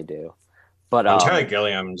definitely do. But And Terry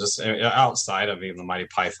Gilliam, just outside of even the Mighty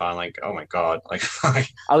Python, like, oh my god, like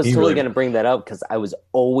I was he totally really- going to bring that up because I was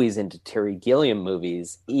always into Terry Gilliam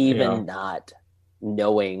movies, even Yeah. not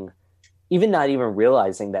knowing, even not even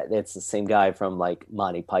realizing that it's the same guy from like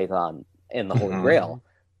Monty Python and the Holy Mhm. Grail.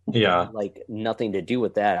 yeah, Like nothing to do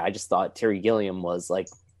with that. I just thought Terry Gilliam was like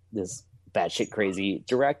this batshit crazy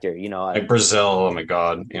director. You know, like Brazil, oh my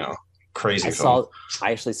god, crazy film.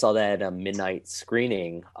 I actually saw that at a midnight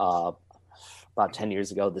screening about 10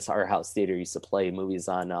 years ago. This art house theater used to play movies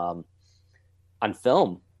on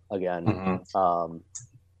film again. Mhm.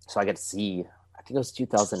 So I got to see, I think it was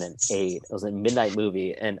 2008. It was a midnight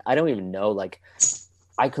movie, and I don't even know, like,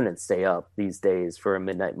 I couldn't stay up these days for a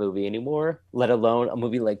midnight movie anymore, let alone a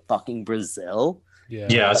movie like fucking Brazil.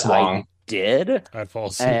 Yeah, It's But I long. did, I'd fall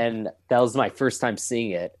asleep. and that was my first time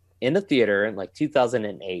seeing it in the theater in like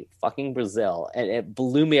 2008, fucking Brazil, and it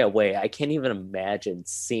blew me away. I can't even imagine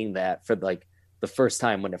seeing that for like the first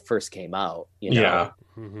time when it first came out. You know, Yeah,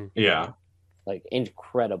 Mhm. yeah. like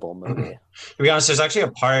incredible movie. To be honest, there's actually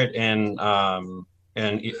a part in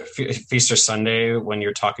Feast or Sunday when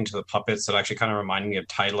you're talking to the puppets that actually kind of reminded me of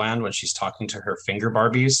Tideland when she's talking to her finger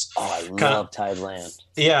Barbies. Oh, I Kinda- love Tideland.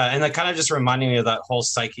 Yeah, and that kind of just reminded me of that whole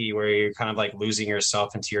psyche where you're kind of like losing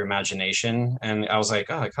yourself into your imagination. And I was like,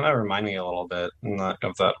 oh, it kind of reminded me a little bit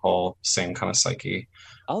of that whole same kind of psyche.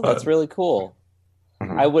 Oh, that's really cool.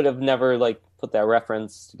 Mhm. I would have never like put that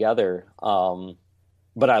reference together,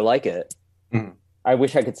 but I like it. Mhm. I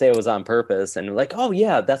wish I could say it was on purpose and like, oh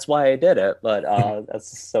yeah, that's why I did it. But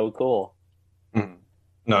that's so cool. Mhm.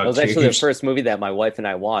 No, It was it's actually the huge. first movie that my wife and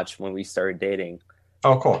I watched when we started dating.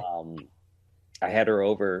 Oh, cool. I had her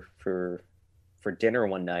over for dinner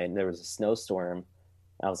one night, and there was a snowstorm.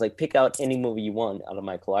 I was like, pick out any movie you want out of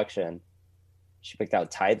my collection. She picked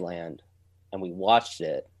out Tideland, and we watched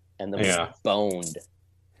it, and then Yeah. was boned.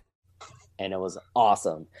 And it was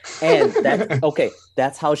awesome. And that okay,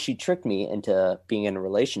 that's how she tricked me into being in a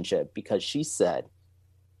relationship, because she said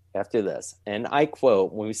after this, and I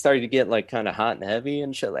quote, when we started to get like kind of hot and heavy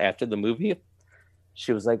and shit after the movie,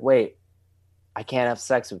 she was like, wait, I can't have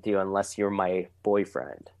sex with you unless you're my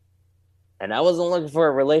boyfriend. And I wasn't looking for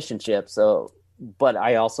a relationship, so, but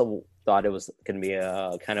I also thought it was going to be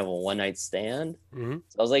a kind of a one night stand. Mhm.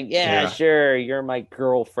 So I was like, yeah, Yeah. sure, you're my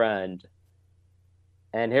girlfriend.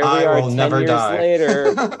 And here we I are will 10 never years die.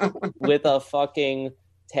 later with a fucking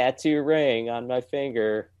tattoo ring on my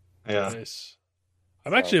finger. Yeah. Nice.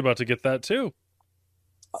 I'm actually about to get that too.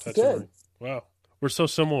 Tattoo Good. ring. Wow, we're so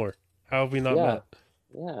similar. How have we not Yeah.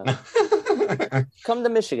 met? Yeah. Come to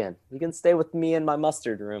Michigan. You can stay with me in my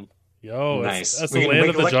mustard room. Yo, Nice. that's We the can- land we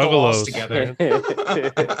of can the lick the walls juggalos.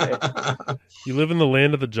 together. man. You live in the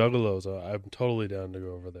land of the juggalos. I'm totally down to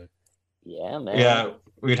go over there. Yeah, man. Yeah,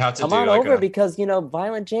 we'd have to Come do on like over a because, you know,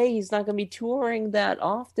 Violent J, he's not going to be touring that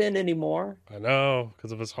often anymore. I know,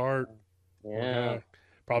 because of his heart. Poor Yeah. guy.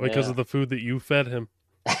 Probably because Yeah. of the food that you fed him.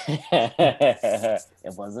 It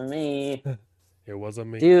wasn't me. It wasn't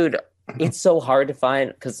me. Dude, it's so hard to find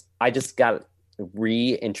because I just got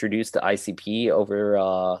reintroduced to ICP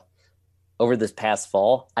over this past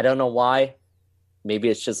fall. I don't know why. Maybe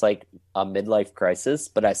it's just like a midlife crisis,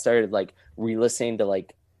 but I started like re-listening to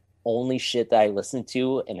like only shit that I listened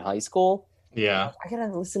to in high school. yeah. I gotta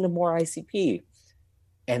listen to more ICP.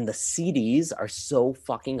 And the CDs are so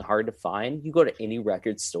fucking hard to find. You go to any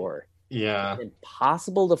record store, Yeah. it's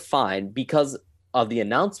impossible to find because of the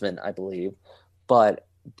announcement, I believe. But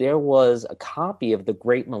there was a copy of The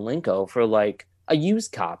Great Malenko for like a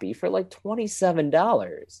used copy for like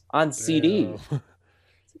 $27 on CD. Damn.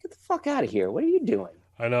 Get the fuck out of here. What are you doing?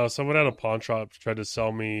 I know. Someone at a pawn shop tried to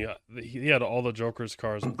sell me. He had all the Joker's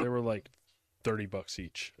cars, but they were like $30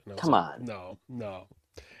 each. And I was Come like, on. No.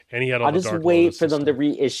 And he had all I'll the just Dark wait Lotus for and them to stuff.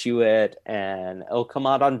 reissue it and it'll come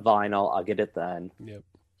out on vinyl. I'll get it then. Yep.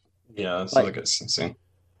 Yeah. That's Like- like it's insane.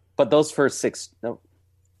 But those first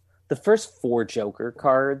the first 4 Joker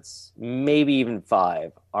cards, maybe even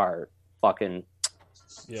 5, are fucking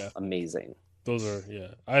Yeah. amazing. Those are,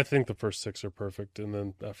 yeah. I think the first 6 are perfect. And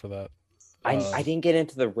then after that, I didn't get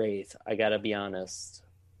into the Wraith, I gotta be honest,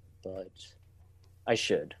 but I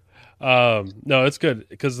should. no, it's good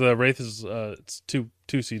because the Wraith is, it's two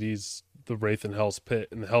CDs, the Wraith and Hell's Pit.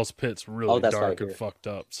 And the Hell's Pit's really that's dark right and here. fucked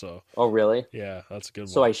up. So, Oh, really? yeah, that's a good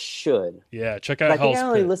So one. I should. Yeah, check But out I think Hell's I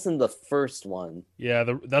only Pit. listened to the first one. Yeah,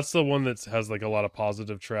 that's the one that has like a lot of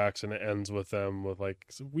positive tracks, and it ends with them with like,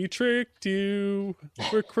 "We tricked you,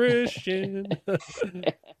 we're Christian."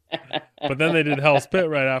 But then they did Hell's Pit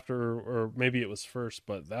right after, or maybe it was first.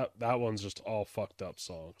 But that one's just all fucked up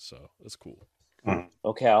songs, so it's cool.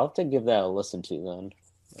 Okay, I'll have to give that a listen to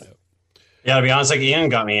then. Yeah, to be honest, like Ian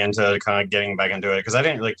got me into kind of getting back into it because I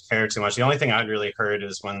didn't really care too much. The only thing I'd really heard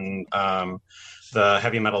is when the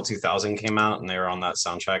Heavy Metal 2000 came out and they were on that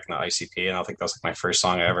soundtrack and the ICP, and I think that was like my first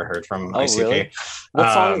song I ever heard from Oh, ICP. really?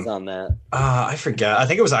 What song is on that? I forget. I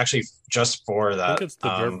think it was actually just for I that. think it's the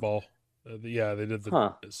Dirt Ball. Yeah, they did the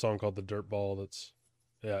Huh. song called the Dirt Ball. It's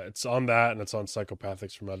on that, and it's on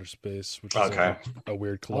Psychopathics from Outer Space, which is Okay. a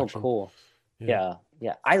weird Oh, collection. cool. Yeah.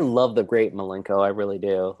 Yeah. I love the Great Malenko. I really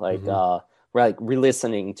do. Like, Mhm. we're like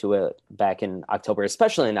re-listening to it back in October,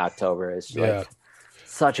 especially in October. It's Yeah. like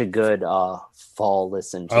such a good fall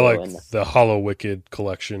listen to. I like and the Hollow Wicked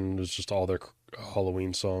collection. It's just all their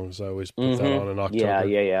Halloween songs. I always put that on in October.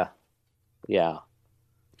 Yeah. Yep.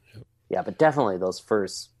 Yeah, but definitely those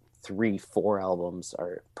first 3-4 albums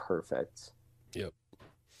are perfect.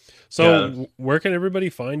 So where can everybody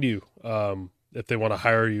find you if they want to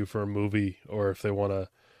hire you for a movie, or if they want to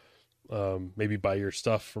maybe buy your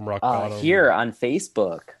stuff from Rock Bottom? Here on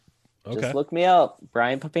Facebook. Okay. Just look me up,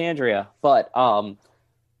 Brian Papandrea. But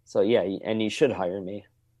so yeah, and you should hire me.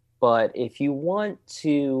 But if you want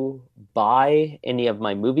to buy any of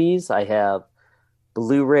my movies, I have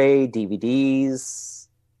Blu-ray, DVDs,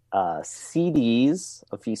 CDs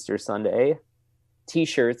of Feaster Sunday,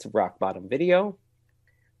 T-shirts of Rock Bottom Video.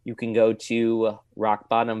 You can go to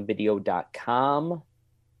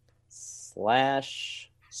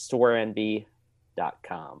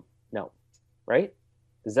rockbottomvideo.com/storeenvy.com. No, right?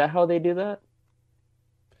 Is that how they do that?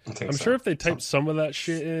 I think I'm so. sure if they type some of that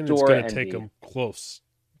shit in, it's Store going to Envy. take them close.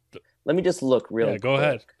 Let me just look real Yeah, go quick.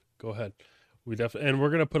 ahead. Go ahead. We definitely, and we're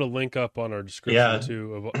going to put a link up on our description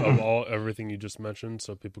too of everything you just mentioned,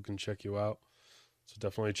 so people can check you out. So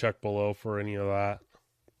definitely check below for any of that.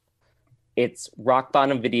 It's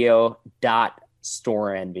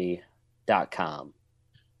rockbottomvideo.storeenvy.com.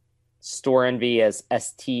 Storeenvy is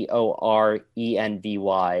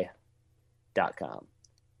STORENVY.com.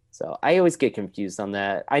 So I always get confused on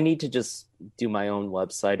that. I need to just do my own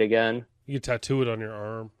website again. You can tattoo it on your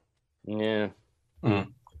arm. Yeah.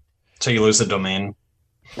 So you lose the domain.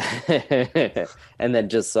 And then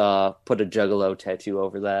just put a Juggalo tattoo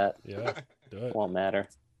over that. Yeah, do it. Won't matter.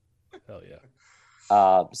 Hell yeah.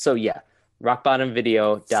 So yeah,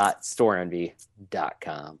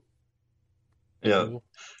 rockbottomvideo.storeenvy.com. Yeah. Cool.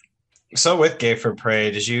 So with Gay for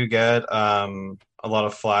Prey, did you get a lot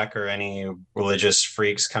of flack or any religious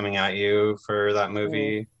freaks coming at you for that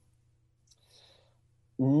movie?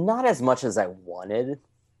 Not as much as I wanted.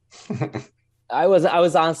 I was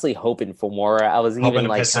honestly hoping for more. I was Hoping even to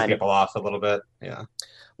like piss some kind of. people off a little bit. Yeah.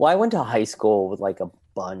 Well, I went to high school with like a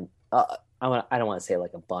bunch. I don't want to say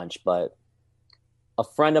like a bunch, but a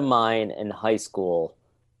friend of mine in high school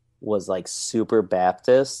was like super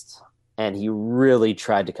Baptist, and he really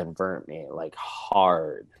tried to convert me like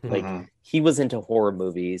hard. Like Mhm. he was into horror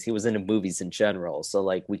movies. He was into movies in general. So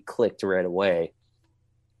like we clicked right away.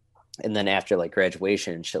 And then after like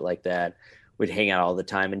graduation and shit like that, we'd hang out all the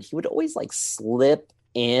time, and he would always like slip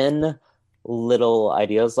in little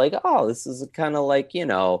ideas like, oh, this is kind of like,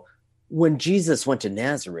 when Jesus went to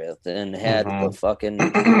Nazareth and had the fucking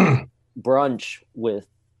brunch with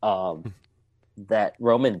that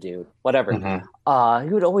Roman dude, whatever. Mhm.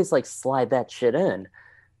 He would always like slide that shit in.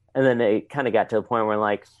 And then it kind of got to the point where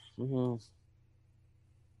like, I'm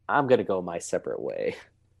gonna go my separate way.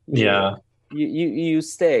 Yeah. You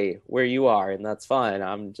stay where you are, and that's fine.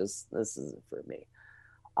 This isn't for me.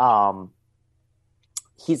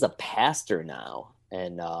 He's a pastor now,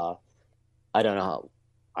 and I don't know how.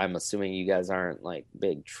 I'm assuming you guys aren't like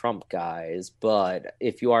big Trump guys, but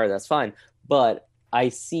if you are, that's fine. But I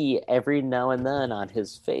see every now and then on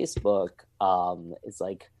his Facebook, it's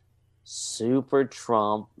like super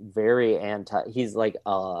Trump, very anti. He's like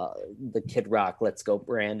the Kid Rock, Let's Go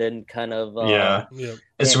Brandon kind of. Yeah. Yeah.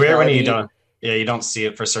 It's weird when you mentality. you don't see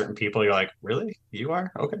it for certain people. You're like, really? You are?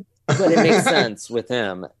 Okay. But it makes sense with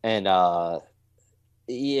him. And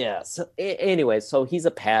yeah, so anyway, so he's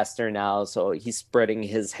a pastor now, so he's spreading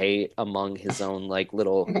his hate among his own like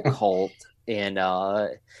little cult, and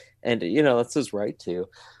that's his right to.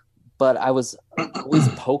 But I was always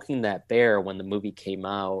poking that bear when the movie came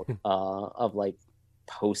out, of like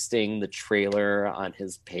posting the trailer on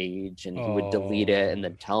his page, and he would delete it and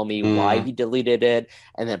then tell me why he deleted it,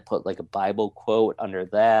 and then put like a Bible quote under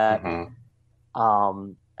that.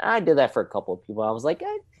 I did that for a couple of people. I was like,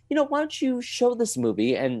 why don't you show this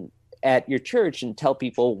movie and at your church and tell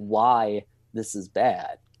people why this is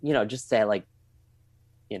bad? Just say like,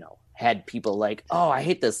 had people like, oh, I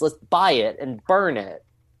hate this. Let's buy it and burn it.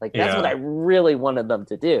 Like that's what I really wanted them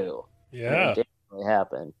to do. Yeah. It didn't really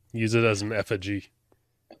happen. Use it as an effigy.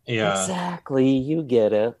 Yeah. Exactly. You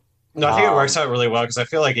get it. No, I think it works out really well because I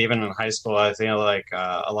feel like even in high school, I feel like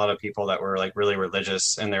a lot of people that were like really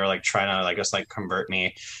religious and they were like trying to, I guess, like convert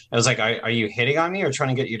me. I was like, are you hitting on me or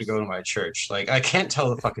trying to get you to go to my church? Like, I can't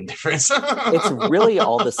tell the fucking difference. It's really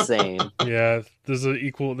all the same. Yeah, there's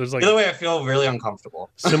like Either way, I feel really uncomfortable.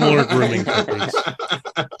 similar grooming techniques.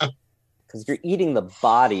 Because you're eating the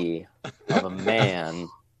body of a man.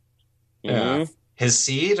 Yeah. Mhm. His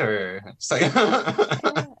seed, or it's like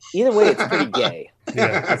Either way, it's pretty gay.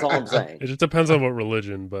 Yeah, That's all I'm saying. it just depends on what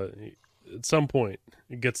religion, but at some point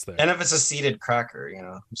it gets there. and if it's a seeded cracker,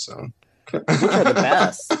 so Which are the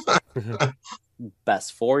best?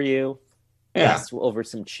 Best for you. yeah, Best over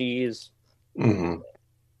some cheese. Mhm.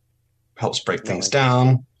 Helps break things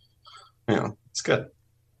down. It's good.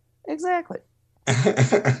 Exactly.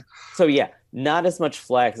 So yeah, not as much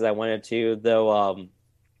flack as I wanted to, though.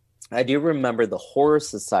 I do remember the Horror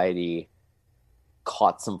Society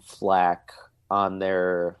caught some flack on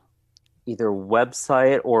their either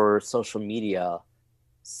website or social media,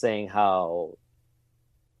 saying how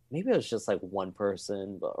maybe it was just like one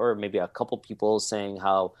person, or maybe a couple people saying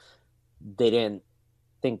how they didn't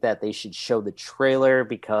think that they should show the trailer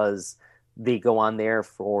because they go on there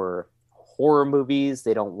for horror movies.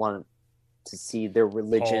 They don't want to see their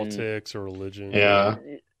religion, Politics or religion. Yeah.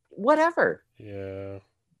 whatever. Yeah.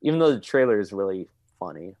 Even though the trailer is really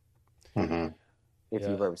funny, Mhm. if Yeah.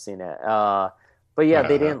 you've ever seen it. But yeah,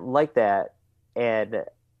 they Uh-huh. didn't like that. And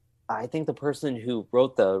I think the person who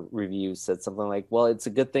wrote the review said something like, well, it's a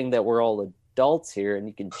good thing that we're all adults here and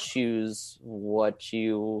you can choose what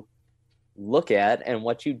you look at and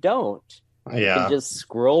what you don't. You Yeah, can just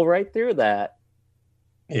scroll right through that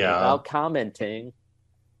yeah. without commenting.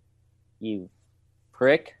 You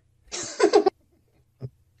prick.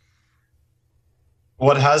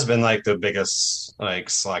 What has been like the biggest like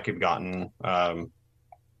slack you've gotten,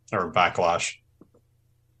 or backlash?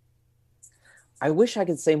 I wish I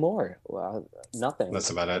could say more. Well, nothing. That's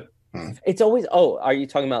about it. It's always. Oh, are you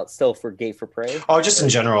talking about still for Gay for Prey? Oh, just in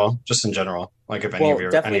general. Like if any Well, of your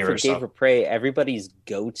definitely any of for your Gay stuff. for Prey, everybody's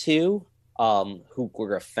go-to, who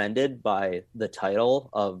were offended by the title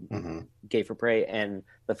of Mhm. Gay for Prey and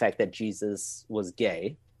the fact that Jesus was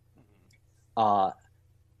gay.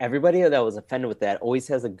 Everybody that was offended with that always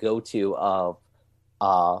has a go-to of,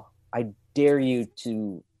 I dare you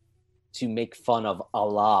to make fun of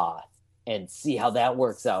Allah and see how that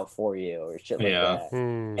works out for you, or shit like Yeah. that.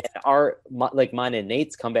 And mine and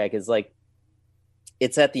Nate's comeback is like,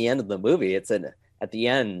 it's at the end of the movie. It's at the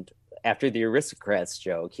end after the aristocrats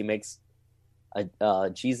joke. He makes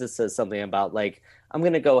Jesus says something about like, I'm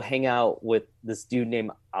gonna go hang out with this dude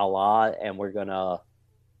named Allah, and we're gonna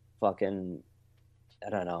fucking, I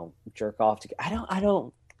don't know, jerk off to. I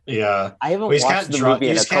don't. Yeah. I haven't Well, you watched can't the draw. movie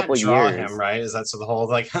You in a just can't couple draw years. him, right? Is that so the whole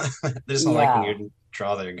like? They just don't like when you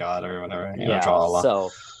draw their god or whatever. Draw Allah.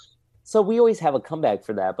 So we always have a comeback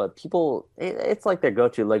for that, but people, it's like their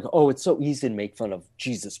go-to, like, oh, it's so easy to make fun of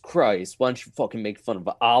Jesus Christ. Why don't you fucking make fun of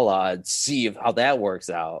Allah and see how that works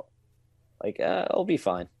out? Like, it'll be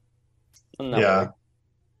fine. I'm not Yeah. worried.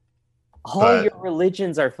 All But- your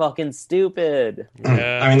religions are fucking stupid.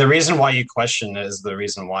 Yeah. I mean, the reason why you question it is the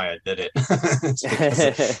reason why I did it. It's because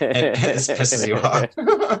it pisses you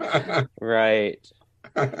off. Right.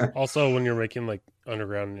 Also, when you're making like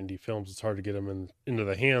underground and indie films, it's hard to get them into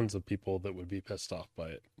the hands of people that would be pissed off by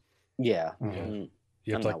it. Yeah. Mhm. Mhm.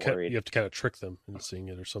 You have I'm to not worried. you have to kind of trick them into seeing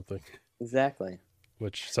it or something, Exactly.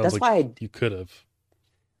 which sounds That's like why you could have.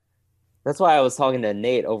 That's why I was talking to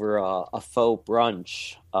Nate over a faux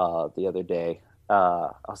brunch the other day.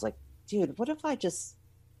 I was like, dude, what if I just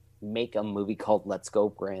make a movie called Let's Go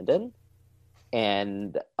Brandon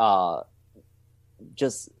and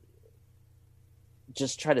just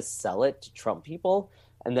try to sell it to Trump people,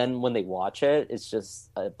 and then when they watch it, it's just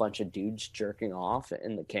a bunch of dudes jerking off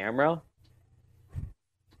in the camera.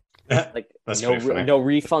 Like That's no pretty funny. no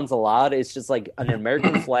refunds allowed. It's just like an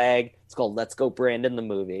American flag. It's called Let's Go Brandon the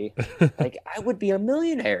movie. Like, I would be a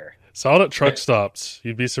millionaire. Saw it at truck stops.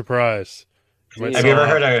 You'd be surprised. You might Have Have you sell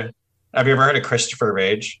ever out. heard of Christopher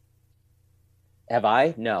Rage? Have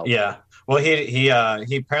I? No. Yeah. Well, he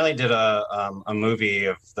apparently did a movie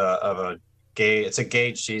of a gay. It's a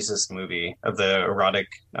gay Jesus movie of the erotic,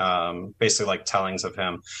 basically like tellings of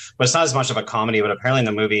him. But it's not as much of a comedy. But apparently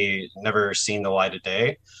the movie never seen the light of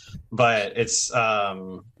day. But it's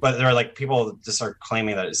but there are like people just are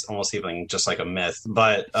claiming that it's almost even just like a myth.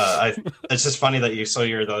 But it's just funny that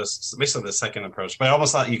you're those basically the second approach. But I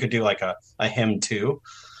almost thought you could do like a him too.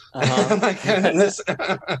 Uh-huh. Like,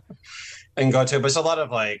 and go to, but it's a lot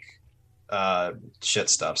of like shit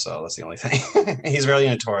stuff. So that's the only thing. He's really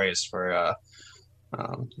notorious for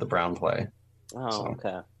the Brown play. Oh, So.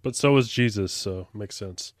 okay. But so is Jesus, so makes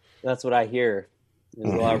sense. That's what I hear.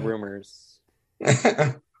 There's a lot of rumors.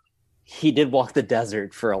 He did walk the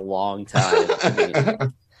desert for a long time. I mean,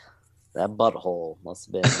 that butthole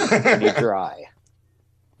must have been pretty dry.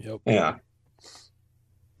 Yep. Yeah.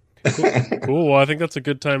 Cool. Well, I think that's a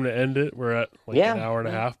good time to end it. We're at like Yeah, an hour and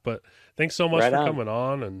a yeah. half, but thanks so much Right for on. coming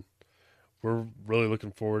on, and we're really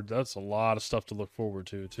looking forward. That's a lot of stuff to look forward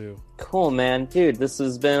to, too. Cool, man. Dude, this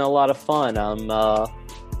has been a lot of fun.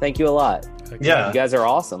 Thank you a lot. Heck Yeah. You guys are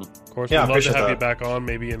awesome. Of course, Yeah, we'd love to appreciate have you that. back on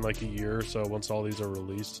maybe in like a year or so once all these are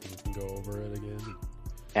released, and we can go over it again.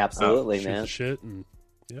 Absolutely, Shoot man. the shit, and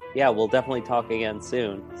Yeah, we'll definitely talk again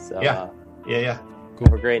soon. So, Yeah. Yeah.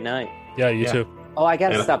 have a great night. yeah, you Yeah. too. Oh, I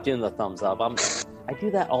gotta Yeah. stop doing the thumbs up. I do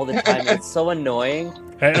that all the time. It's so annoying.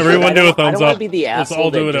 Hey, everyone, do a I thumbs don't want up. to be the Let's asshole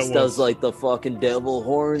all do that it just at does once. like the fucking devil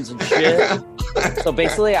horns and shit. So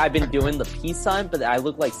basically, I've been doing the peace sign, but I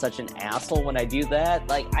look like such an asshole when I do that.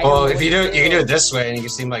 Like, I Well, don't know if what you do, to you can do it this way, and you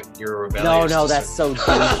seem like you're rebellious. No, Just that's so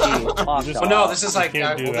douchey. Fuck just- off. Well, no, this is You like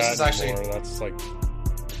can't do well, this that is actually. anymore. That's like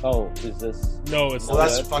Oh, is this? no, it's Well, not.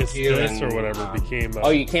 that's fuck it's you this and, or whatever became. Oh,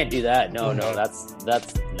 you can't do that. No, Yeah. that's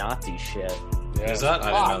Nazi shit. yeah. Is that?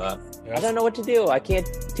 I didn't know that. Yeah. I don't know what to do. I can't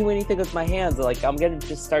do anything with my hands. Like, I'm gonna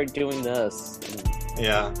just start doing this.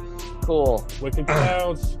 Yeah. Cool. Wicked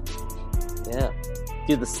clouds. Yeah.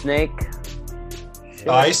 Do the snake. Shit.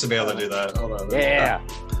 Oh, I used to be able to do that. Hold on. Yeah.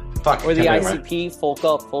 Fuck. Or the can't remember. ICP, folk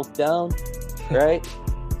up, folk down. Right?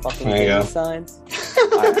 Fucking There you baby go. signs.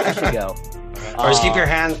 Alright, I should go. Or just keep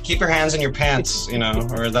your hands in your pants,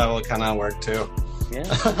 or that will kind of work too. Yeah.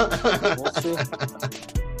 We'll see. All right,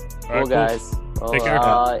 Cool, cool. guys. Well, Take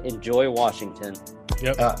care. enjoy Washington.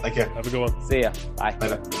 Yep. Thank you. Have a good one. See ya. Bye.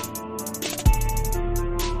 Bye.